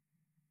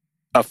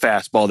a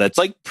fastball that's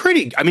like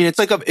pretty. I mean, it's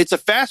a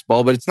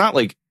fastball, but it's not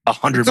like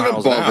 100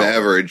 miles above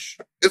average.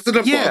 It's an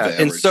above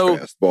average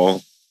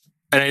fastball.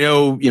 And I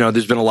know,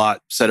 there's been a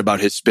lot said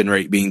about his spin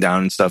rate being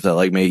down and stuff, that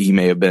like he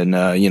may have been,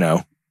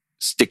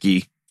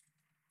 sticky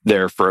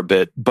there for a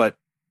bit. But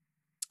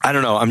I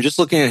don't know. I'm just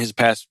looking at his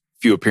past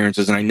few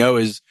appearances, and I know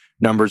his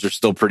numbers are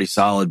still pretty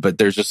solid, but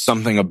there's just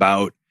something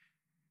about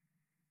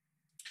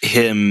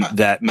him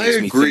that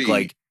makes me think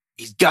like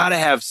he's got to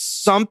have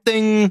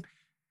something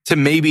to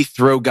maybe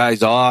throw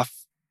guys off.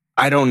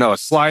 I don't know, a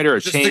slider,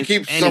 a change, to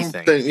keep anything.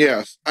 Something.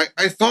 Yes,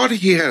 I thought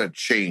he had a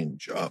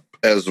change up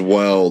as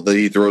well that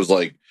he throws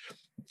like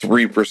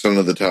 3%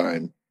 of the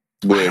time.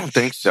 I don't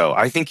think so.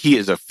 I think he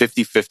is a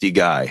 50-50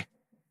 guy.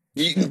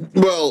 I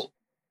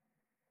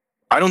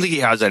don't think he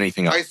has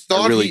anything else. I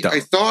thought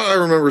I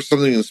remember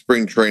something in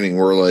spring training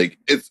where like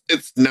it's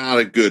not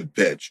a good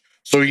pitch,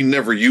 so he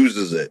never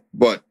uses it.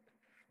 But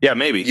yeah,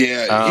 maybe.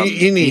 Yeah,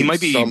 he might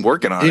be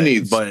working on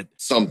it, but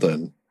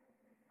something.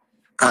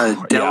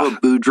 Della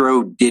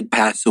Boudreaux did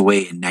pass away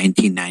in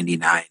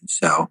 1999,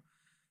 so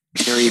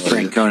Terry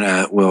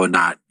Francona will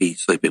not be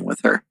sleeping with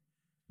her.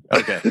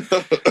 Okay.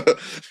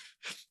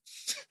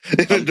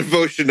 In a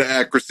devotion to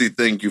accuracy,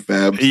 thank you,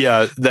 Fab.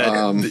 Yeah,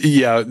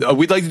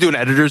 we'd like to do an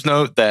editor's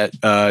note that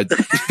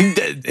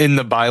in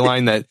the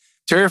byline that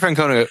Terry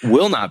Francona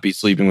will not be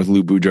sleeping with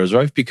Lou Boudreaux's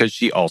wife because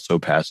she also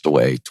passed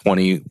away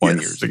 21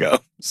 years ago.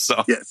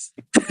 So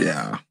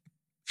yeah.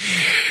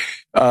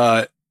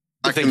 I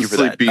can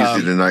sleep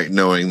easy tonight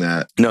knowing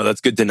that. No, that's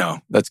good to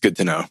know.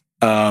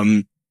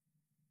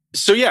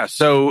 So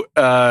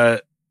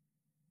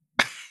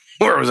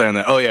where was I on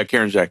that? Oh yeah,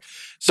 Karinchak.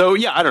 So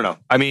yeah, I don't know.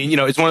 I mean,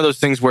 it's one of those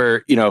things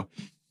where,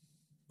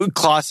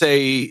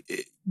 Clase,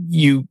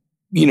 you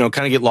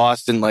kind of get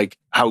lost in like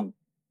how,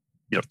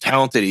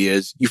 talented he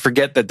is. You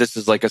forget that this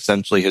is like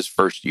essentially his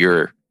first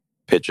year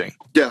pitching.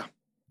 Yeah.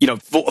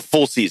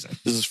 Full season.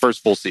 This is his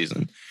first full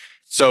season.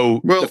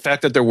 So the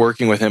fact that they're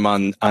working with him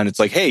on it's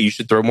like, hey, you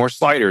should throw more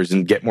sliders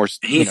and get more,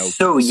 he's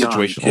so young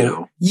situational.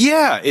 Too.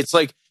 Yeah. It's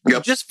like, you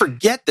just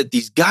forget that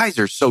these guys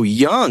are so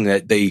young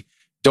that they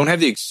don't have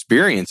the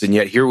experience. And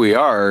yet here we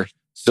are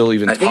still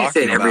even talking about. I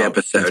think I say in every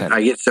episode, content.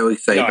 I get so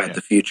excited about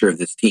the future of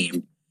this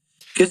team.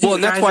 Because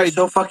these guys are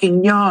so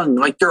fucking young.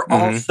 Like they're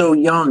all so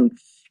young.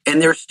 And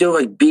they're still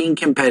like being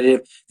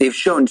competitive. They've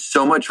shown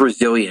so much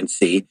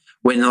resiliency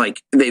when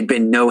like they've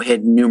been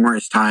no-hit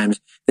numerous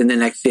times. Then the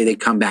next day they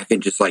come back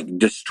and just like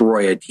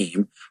destroy a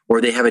team,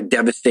 or they have a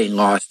devastating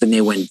loss. Then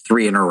they win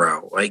 3 in a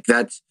row. Like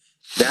that's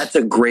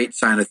a great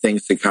sign of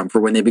things to come for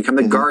when they become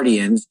the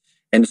Guardians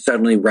and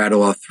suddenly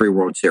rattle off 3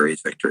 World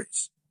Series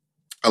victories.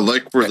 I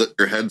like where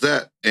your head's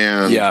at,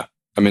 and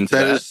I'm into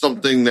that. That is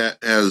something that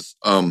has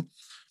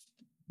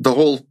the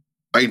whole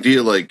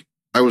idea. Like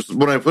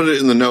when I put it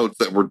in the notes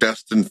that we're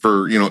destined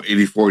for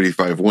 84,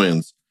 85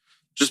 wins.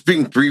 Just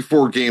being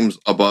 3-4 games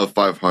above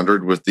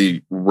 500 with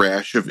the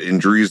rash of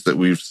injuries that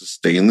we've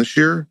sustained this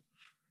year,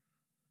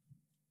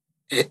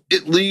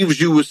 it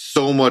leaves you with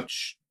so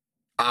much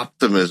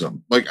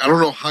optimism. Like I don't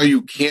know how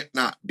you can't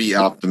not be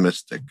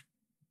optimistic.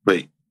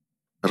 Wait.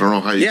 I don't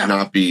know how you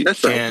cannot be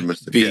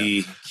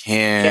optimistic.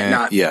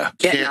 Cannot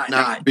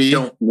be.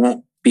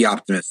 Won't be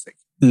optimistic.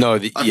 No,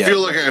 I feel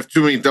like I have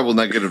too many double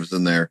negatives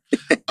in there.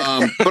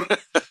 But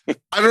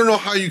I don't know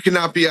how you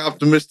cannot be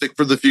optimistic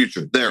for the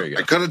future. There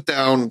I cut it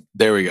down.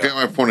 There we go. Get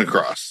my point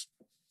across.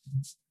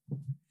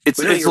 It's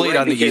late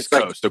on the East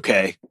Coast,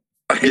 okay?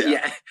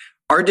 Yeah.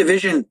 Our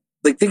division,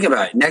 like think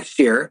about it. Next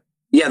year,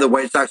 the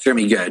White Sox are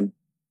going to be good.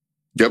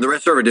 Yep. The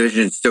rest of our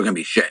division is still going to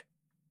be shit.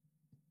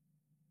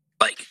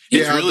 Like,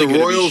 really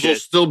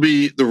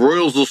the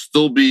Royals will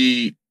still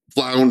be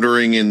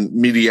floundering in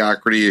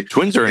mediocrity.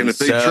 Twins are and if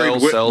they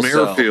trade Whit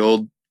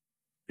Merrifield.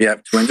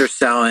 Yep, Twins are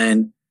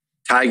selling.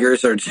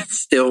 Tigers are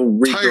still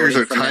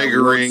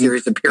tigering.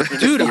 Series appearance.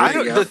 Dude,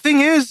 the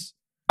thing is,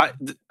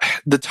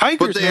 the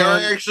Tigers, but they are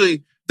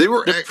actually They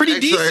were They're pretty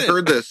actually, decent. I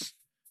heard this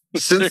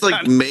since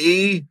like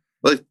May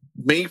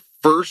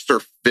 1st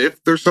or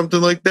 5th or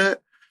something like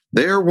that.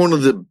 They're one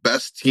of the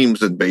best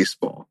teams in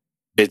baseball.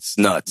 It's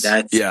nuts.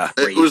 That's yeah.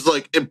 great. It was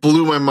like, it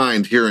blew my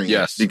mind hearing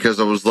Yes. it because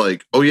I was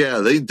like, oh yeah,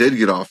 they did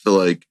get off to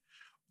like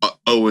a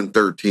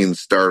 0-13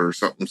 start or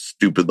something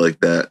stupid like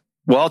that.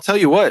 Well, I'll tell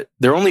you what.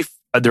 They're only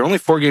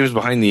 4 games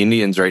behind the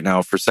Indians right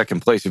now for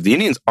second place. If the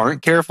Indians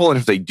aren't careful, and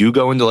if they do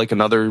go into like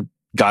another,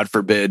 God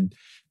forbid,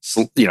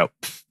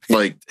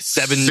 Like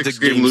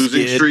 6-game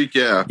losing skid, streak,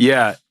 yeah.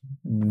 Yeah,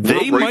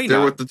 they We're right might there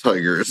not. with the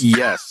Tigers.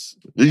 Yes.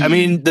 I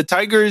mean, the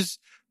Tigers,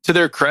 to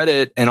their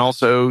credit, and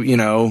also,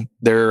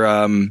 their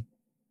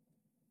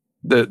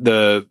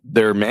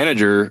their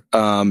manager,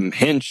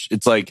 Hinch,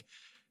 it's like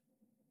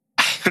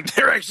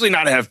they're actually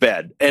not half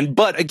bad.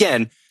 But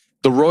again,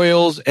 the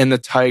Royals and the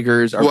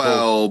Tigers are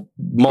both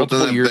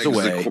multiple years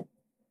away.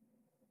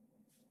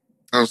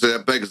 Honestly,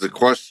 that begs the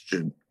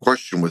question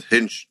with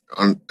Hinch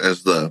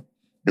as the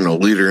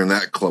leader in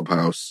that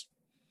clubhouse.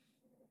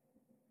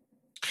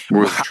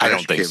 I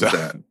don't think so.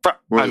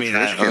 Where I the mean,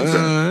 trash cans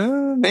at?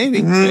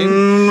 maybe.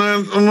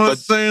 I'm not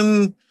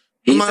saying.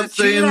 He's I'm not a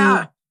saying.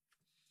 cheetah.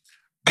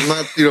 I'm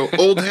not.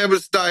 Old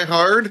habits die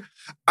hard.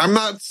 I'm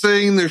not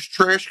saying there's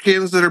trash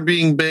cans that are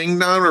being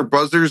banged on or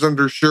buzzers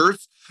under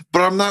shirts,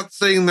 but I'm not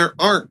saying there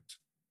aren't.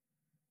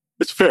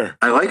 It's fair.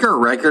 I like our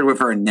record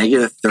with our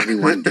negative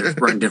 31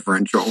 run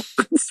differential.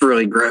 It's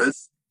really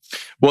gross.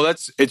 Well,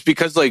 it's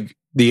because like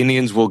the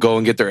Indians will go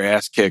and get their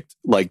ass kicked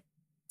like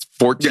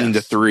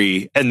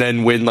 14-3 and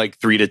then win like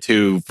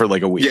 3-2 for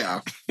like a week.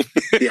 Yeah,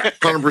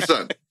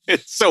 100%.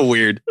 It's so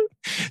weird,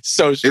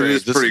 so strange. It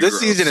is This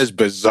season is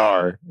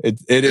bizarre.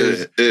 It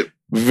is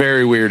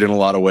very weird in a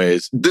lot of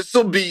ways. This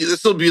will be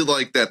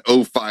like that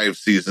 05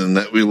 season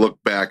that we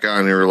look back on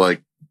and we're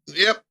like,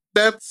 yep,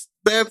 that's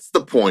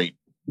the point.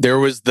 That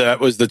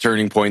was the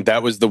turning point.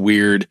 That was the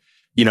weird.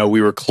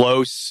 We were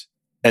close,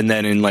 and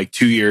then in like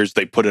 2 years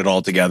they put it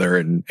all together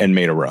and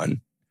made a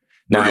run.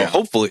 Now,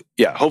 hopefully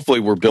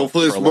we're built.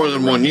 Hopefully, it's more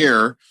than 1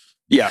 year.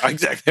 Yeah,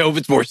 exactly. I hope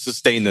it's more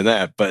sustained than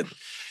that, but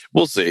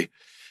we'll see.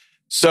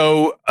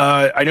 So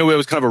I know it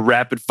was kind of a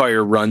rapid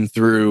fire run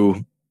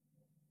through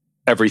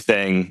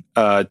everything.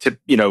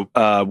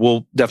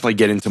 We'll definitely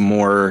get into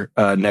more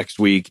next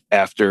week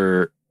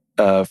after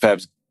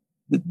Fabs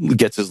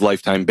gets his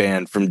lifetime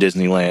ban from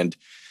Disneyland.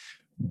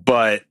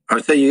 But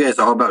I'll tell you guys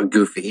all about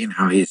Goofy and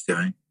how he's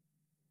doing.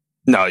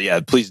 No,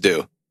 yeah, please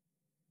do.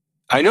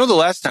 I know the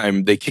last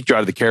time they kicked you out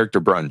of the character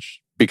brunch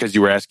because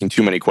you were asking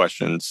too many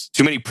questions,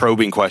 too many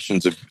probing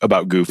questions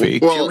about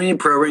Goofy. Too many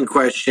probing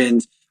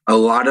questions, a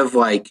lot of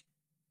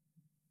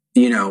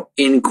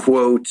in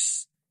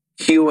quotes,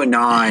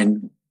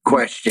 QAnon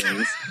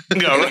questions.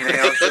 And I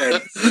also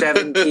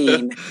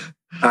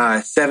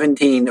had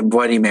 17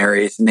 Bloody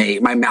Marys.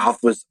 Nate, my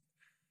mouth was,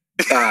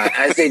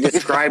 as they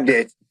described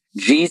it,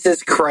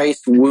 Jesus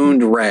Christ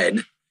wound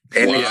red.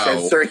 And they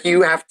said, sir,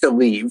 you have to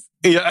leave.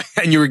 Yeah,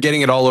 and you were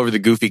getting it all over the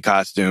Goofy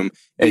costume,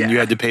 and you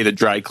had to pay the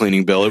dry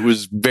cleaning bill.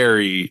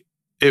 It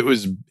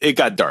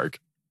got dark.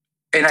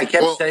 And I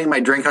kept setting my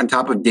drink on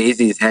top of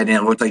Daisy's head, and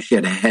it looked like she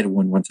had a head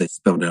wound once I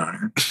spilled it on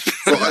her.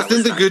 Well, I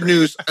think the good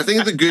news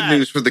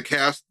for the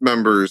cast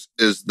members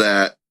is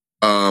that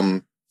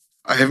I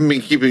haven't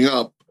been keeping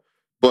up,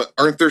 but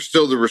aren't there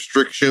still the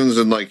restrictions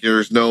and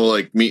there's no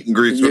meet and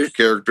greets with the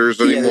characters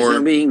anymore? Yeah, there's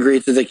no meet and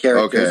greets with the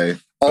characters. Okay.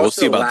 Also, we'll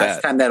see about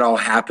last time that all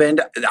happened,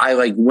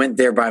 I went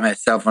there by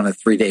myself on a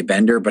 3-day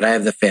bender, but I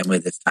have the family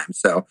this time,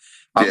 so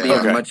I'll be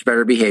on much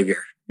better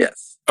behavior.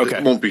 Yes. Okay.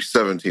 It won't be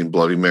 17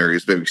 Bloody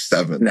Marys, maybe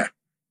 7. No.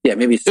 Yeah,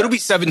 maybe 7. It'll be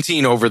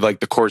 17 over the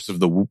course of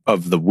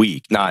the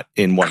week, not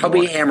in one. I'll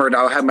be hammered.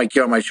 I'll have my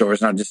kid on my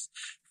shoulders, and I'll just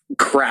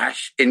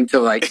crash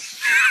into a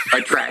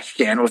trash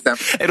can with them.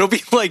 It'll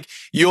be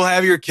you'll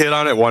have your kid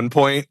on at one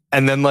point,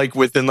 and then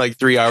within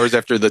 3 hours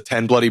after the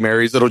 10 Bloody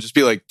Marys, it'll just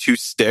be 2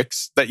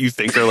 sticks that you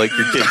think are your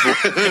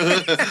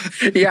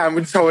kids. Yeah,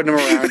 I'm towing them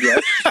around.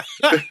 Yes.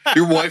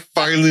 Your wife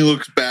finally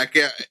looks back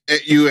at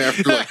you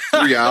after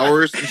 3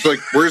 hours. It's like,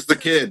 where's the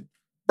kid?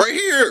 Right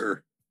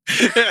here.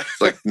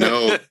 It's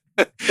no.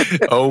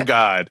 Oh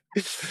God.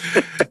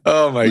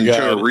 Oh my God.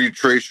 Trying to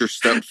retrace your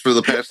steps for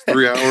the past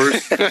 3 hours.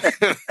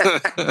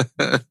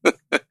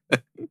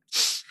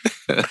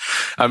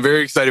 I'm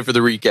very excited for the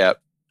recap.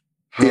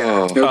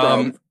 Yeah.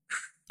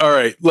 All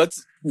right,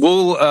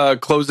 we'll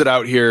close it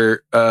out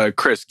here.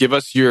 Chris, give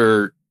us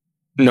your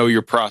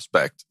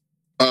prospect.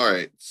 All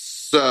right.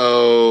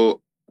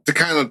 So to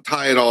kind of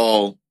tie it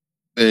all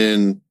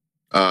in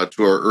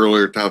to our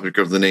earlier topic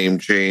of the name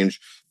change,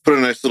 put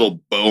a nice little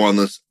bow on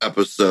this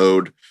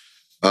episode.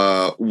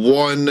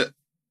 One,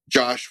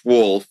 Josh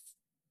Wolf,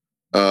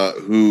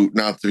 who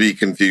not to be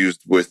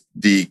confused with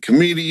the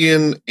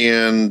comedian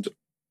and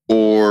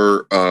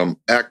or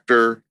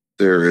actor.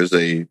 There is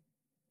a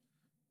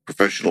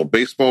professional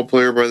baseball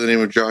player by the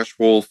name of Josh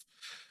Wolf.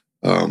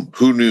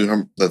 Who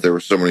knew that there were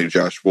so many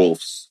Josh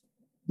Wolfs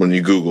when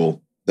you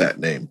Google that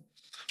name?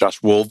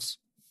 Josh Wolves.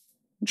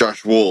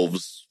 Josh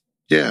Wolves.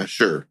 Yeah,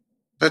 sure.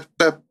 That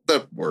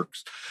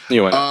works.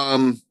 Anyway.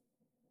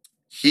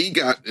 he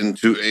got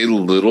into a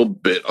little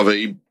bit of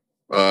a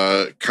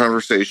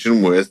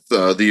conversation with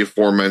the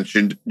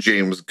aforementioned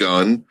James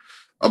Gunn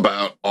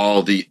about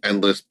all the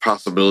endless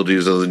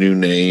possibilities of the new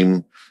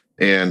name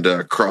and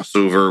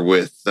crossover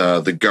with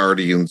the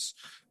Guardians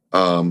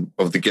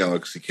of the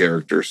Galaxy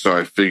character. So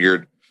I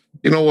figured,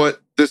 you know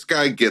what? This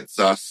guy gets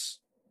us.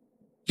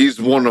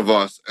 He's one of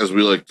us, as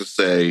we like to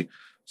say.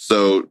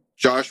 So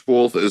Josh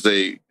Wolf is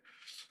a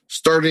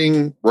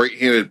starting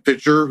right-handed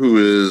pitcher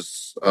who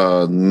is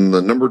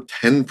the number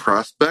 10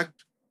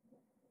 prospect,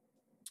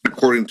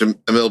 according to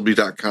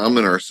MLB.com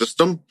in our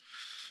system.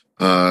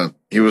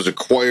 He was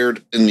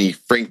acquired in the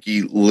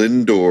Frankie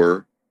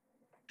Lindor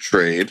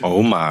trade.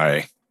 Oh,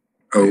 my.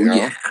 Oh,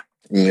 yeah.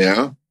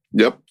 Yeah.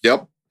 Yep.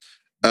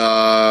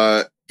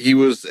 He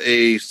was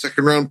a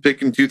second-round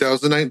pick in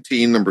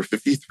 2019, number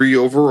 53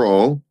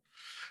 overall.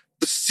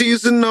 The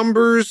season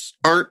numbers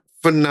aren't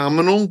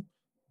phenomenal.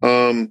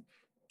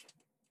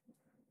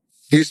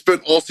 He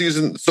spent all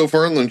season so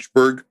far in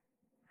Lynchburg.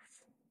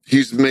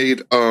 He's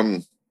made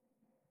 12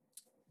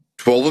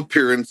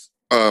 appearances,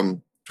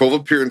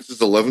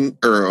 11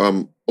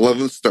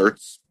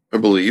 starts, I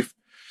believe,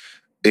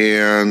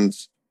 and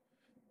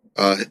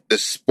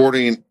is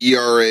sporting an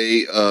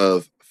ERA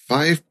of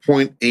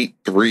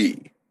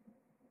 5.83.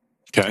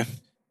 Okay.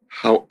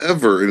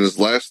 However, in his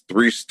last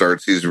 3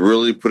 starts, he's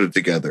really put it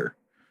together,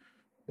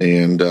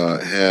 and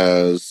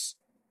has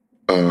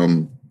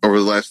over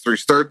the last 3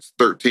 starts,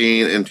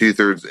 13 and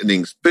 2/3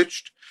 innings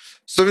pitched,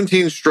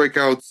 17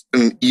 strikeouts,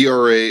 and an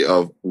ERA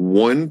of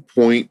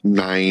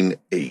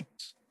 1.98.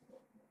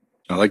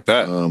 I like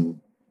that.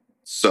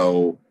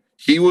 So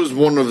he was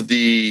one of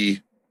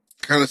the,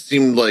 kind of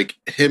seemed like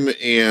him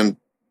and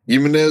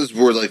Jimenez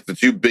were like the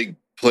 2 big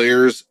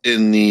players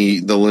in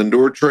the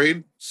Lindor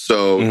trade.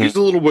 So he's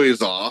a little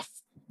ways off,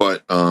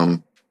 but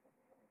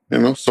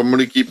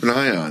somebody to keep an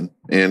eye on.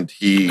 And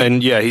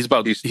he's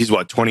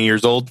what, 20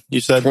 years old, you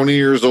said? 20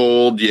 years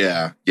old,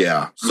 yeah.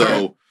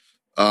 So,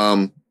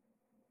 like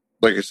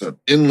I said,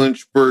 in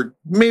Lynchburg,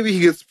 maybe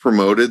he gets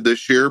promoted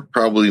this year.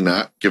 Probably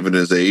not, given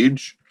his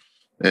age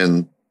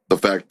and the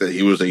fact that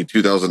he was a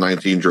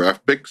 2019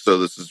 draft pick. So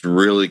this is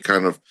really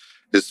kind of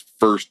his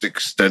first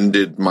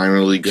extended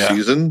minor league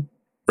season.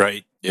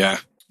 Right, yeah.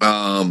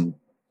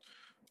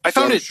 I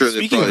found it, sure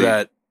speaking of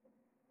that,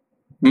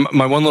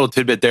 my one little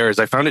tidbit there is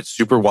I found it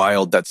super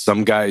wild that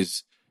some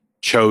guys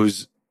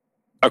chose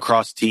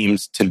across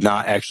teams to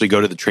not actually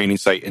go to the training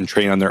site and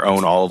train on their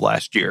own all of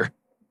last year.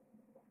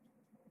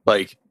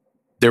 Like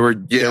there were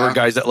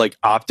guys that like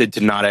opted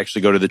to not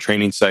actually go to the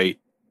training site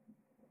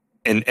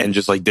and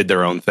just like did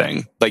their own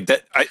thing. Like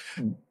that,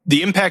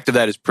 the impact of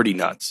that is pretty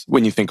nuts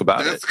when you think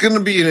about it. That's going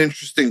to be an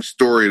interesting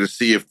story to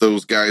see if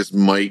those guys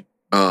might,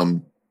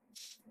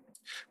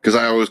 because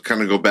I always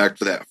kind of go back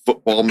to that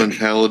football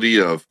mentality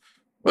of,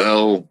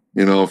 well,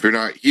 if you're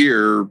not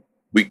here,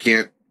 we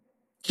can't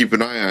keep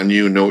an eye on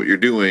you and know what you're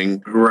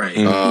doing. Right.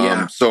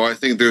 So I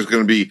think there's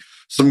going to be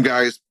some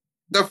guys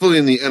definitely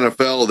in the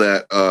NFL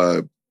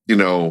that,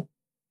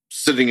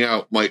 sitting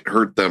out might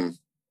hurt them,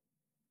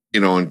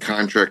 in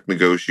contract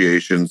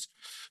negotiations.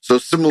 So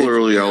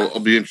similarly, I'll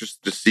be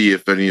interested to see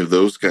if any of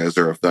those guys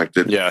are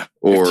affected. Yeah.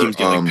 Or if teams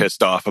getting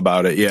pissed off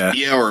about it. Yeah.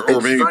 Yeah.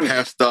 Or maybe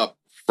passed up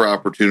for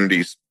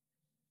opportunities.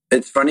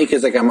 It's funny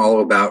because I'm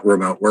all about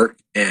remote work,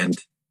 and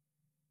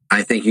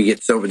I think you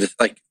get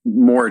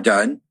more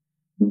done.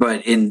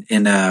 But in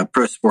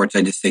pro sports,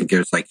 I just think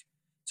there's like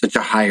such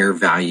a higher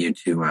value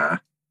to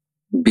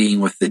being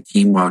with the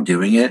team while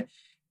doing it.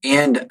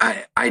 And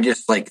I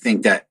just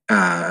think that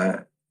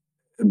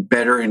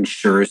better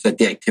ensures that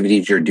the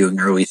activities you're doing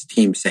are at least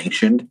team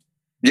sanctioned.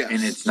 Yes.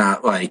 And it's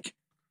not like,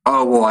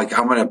 oh, well, I'm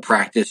going to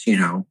practice,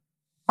 I'm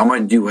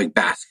going to do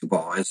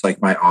basketball. It's like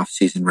my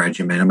off-season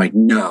regimen. I'm like,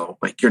 no,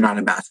 you're not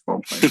a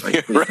basketball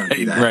player. Please don't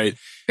do that. Right.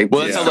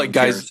 Well, that's how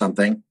guys or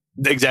something.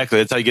 Exactly.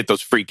 That's how you get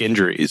those freak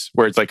injuries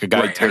where it's like a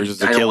guy tears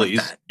his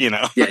Achilles,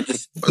 Yeah,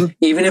 just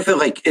even if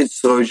it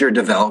slows your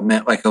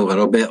development a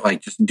little bit,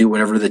 just do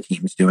whatever the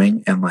team's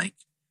doing and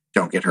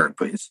don't get hurt,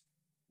 please.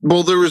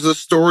 Well, there was a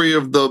story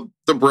of the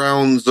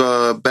Browns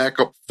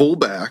backup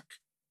fullback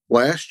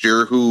last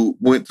year who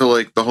went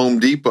to the Home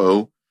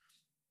Depot,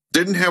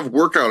 didn't have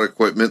workout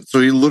equipment,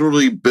 so he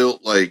literally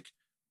built a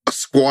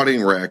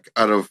squatting rack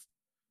out of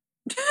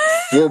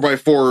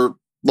 4x4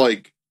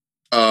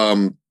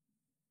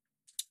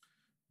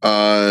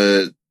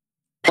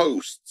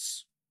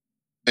 posts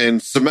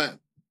and cement.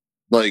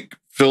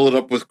 Fill it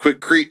up with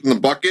Quikrete in the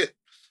bucket,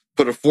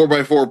 put a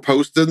 4x4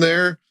 post in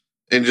there,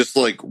 and just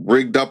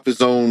rigged up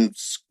his own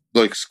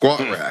squat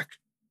rack.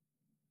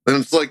 And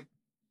it's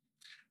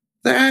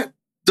that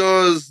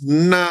does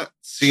not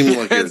seem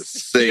like it's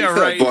safe. Yeah,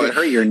 right. But you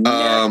hurt your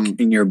neck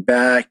and your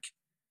back.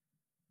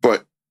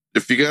 But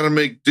if you got to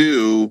make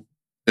do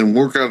and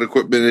workout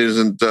equipment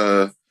isn't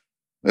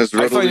as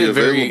readily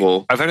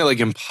available, I find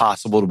it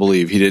impossible to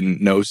believe he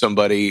didn't know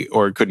somebody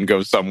or couldn't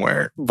go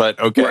somewhere. But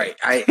okay, right?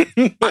 I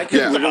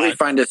could literally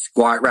find a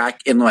squat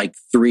rack in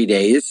 3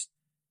 days,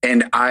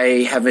 and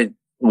I haven't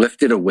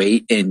lifted a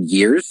weight in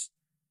years.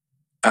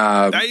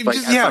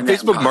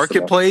 Facebook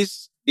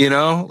Marketplace,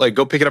 like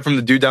go pick it up from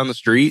the dude down the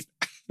street.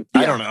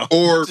 I don't know.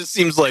 Or it just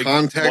seems like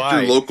contact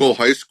your local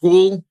high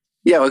school.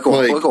 Yeah,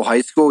 local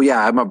high school.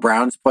 Yeah, I'm a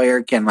Browns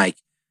player. I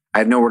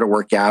have nowhere to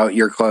work out.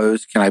 You're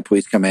closed. Can I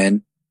please come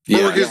in?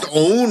 Yeah. Or his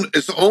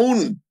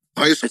own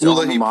high school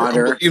that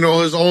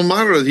his alma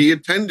mater that he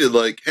attended.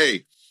 Like,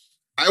 hey,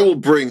 I will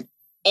bring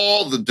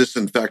all the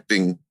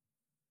disinfecting,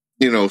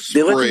 sprays.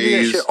 They let you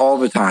do that shit all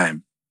the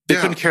time. They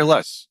couldn't care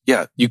less.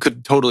 Yeah, you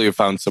could totally have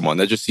found someone.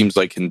 That just seems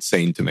like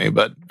insane to me,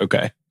 but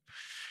okay.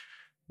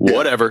 Yeah.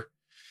 Whatever.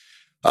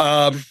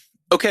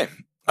 Okay.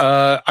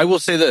 I will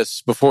say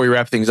this before we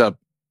wrap things up.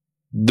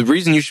 The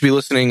reason you should be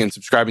listening and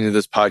subscribing to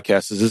this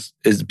podcast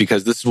is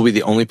because this will be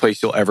the only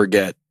place you'll ever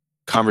get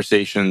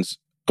conversations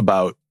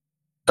about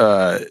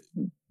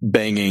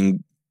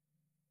banging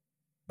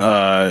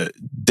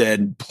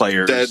dead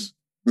players, dead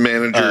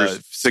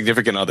managers,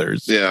 significant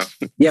others. Yeah.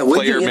 Yeah,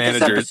 what you get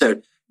this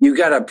episode? You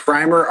got a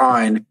primer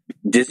on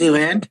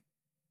Disneyland.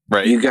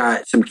 Right. You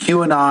got some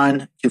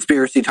QAnon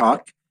conspiracy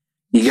talk.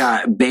 You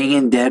got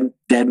banging dead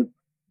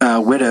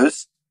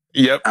widows.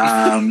 Yep.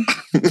 And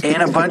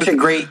a bunch of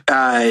great,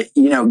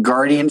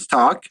 Guardians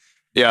talk.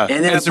 Yeah.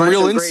 And some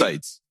real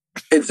insights.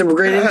 And some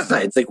great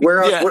insights. Like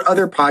where else? Yeah. What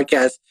other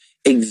podcast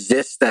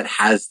exists that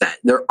has that?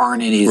 There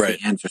aren't any is the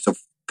answer.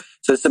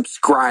 So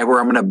subscribe, or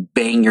I'm going to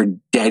bang your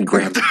dead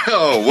grandma.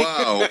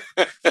 Oh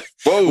wow!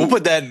 Whoa.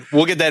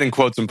 We'll get that in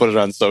quotes and put it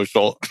on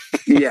social.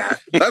 Yeah,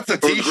 that's a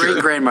T-shirt. Great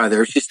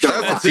grandmother. She's still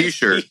that's a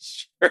T-shirt.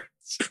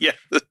 Yeah,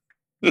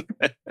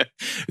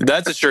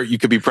 that's a shirt you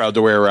could be proud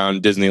to wear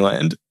around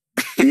Disneyland.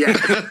 Yeah.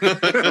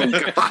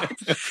 Oh, God.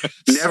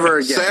 Never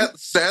again.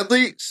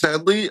 Sadly,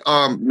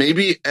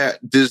 maybe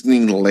at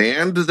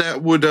Disneyland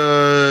that would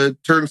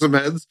turn some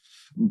heads.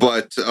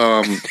 But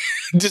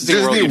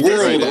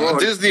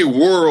Disney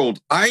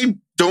World, I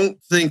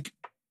don't think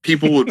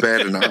people would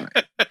bat an eye.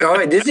 Oh,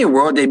 at Disney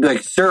World, they'd be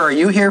like, "Sir, are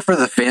you here for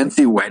the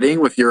fancy wedding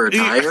with your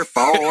attire?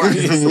 Follow us."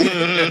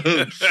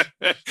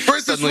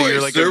 Right this way,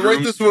 like sir,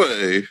 right this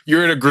way.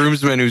 You're in a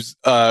groomsman who's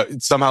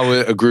somehow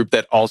a group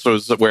that also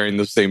is wearing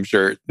the same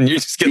shirt, and you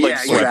just get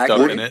swept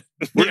up in it.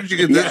 Where did you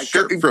get this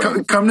shirt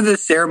from? Come to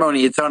this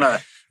ceremony.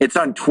 It's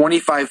on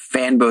 25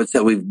 fan boats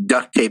that we've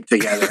duct taped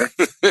together.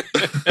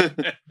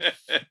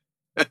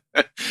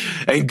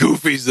 And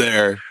Goofy's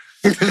there.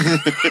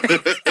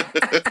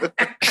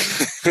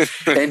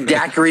 And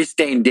daiquiri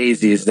stained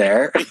Daisy's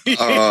there.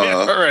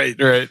 All right.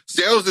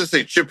 See, I was going to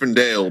say Chip and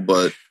Dale,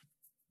 but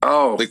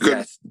they couldn't.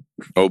 Yes.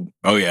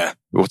 Oh yeah.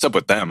 What's up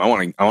with them? I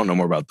want to know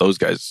more about those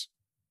guys.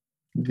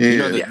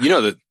 Yeah. You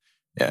know that.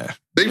 Yeah.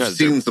 They've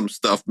seen some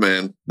stuff,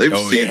 man. They've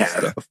seen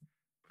stuff.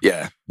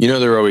 Yeah.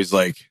 They're always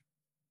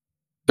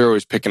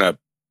picking up,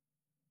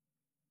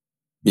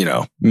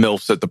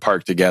 MILFs at the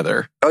park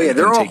together. Oh yeah,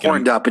 they're all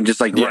horned up and just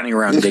running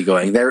around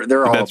giggling.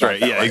 They're all that's right.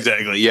 Yeah, life.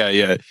 Exactly.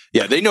 Yeah.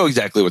 They know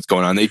exactly what's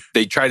going on.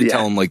 They try to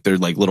tell them they're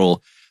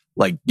little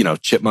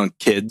chipmunk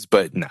kids,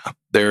 but no,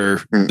 they're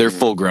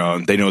full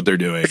grown. They know what they're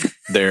doing.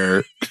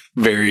 They're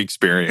very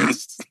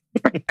experienced.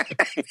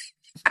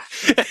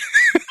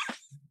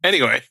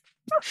 Anyway,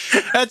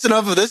 that's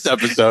enough of this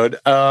episode.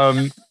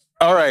 All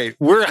right,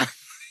 we're.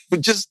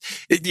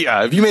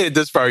 If you made it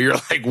this far, you're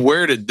like,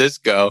 where did this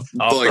go?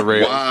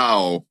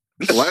 Wow.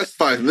 The last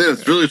 5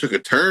 minutes really took a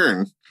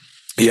turn.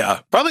 Yeah.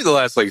 Probably the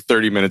last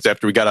 30 minutes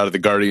after we got out of the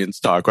Guardians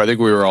talk. I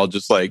think we were all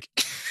just very,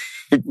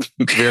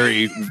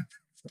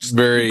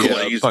 very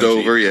glazed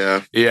over.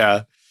 Yeah.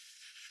 Yeah.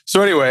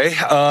 So anyway,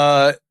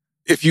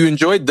 if you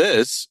enjoyed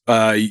this,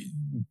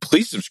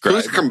 please subscribe.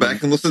 Please come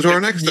back and listen to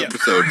our next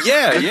episode.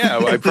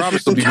 Yeah. I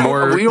promise there'll be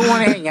more. We don't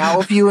want to hang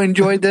out if you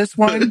enjoyed this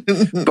one,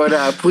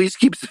 but please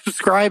keep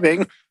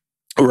subscribing.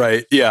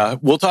 Right. Yeah.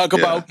 We'll talk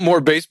about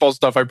more baseball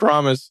stuff, I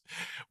promise.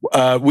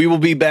 We will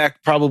be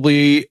back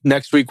probably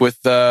next week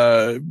with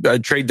a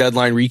trade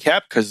deadline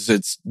recap because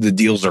the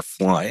deals are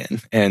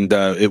flying and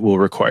it will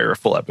require a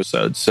full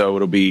episode. So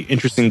it'll be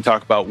interesting to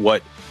talk about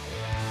what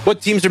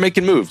teams are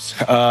making moves.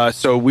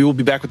 So we will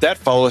be back with that.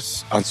 Follow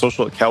us on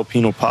social at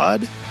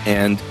CalPinoPod,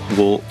 and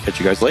we'll catch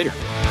you guys later.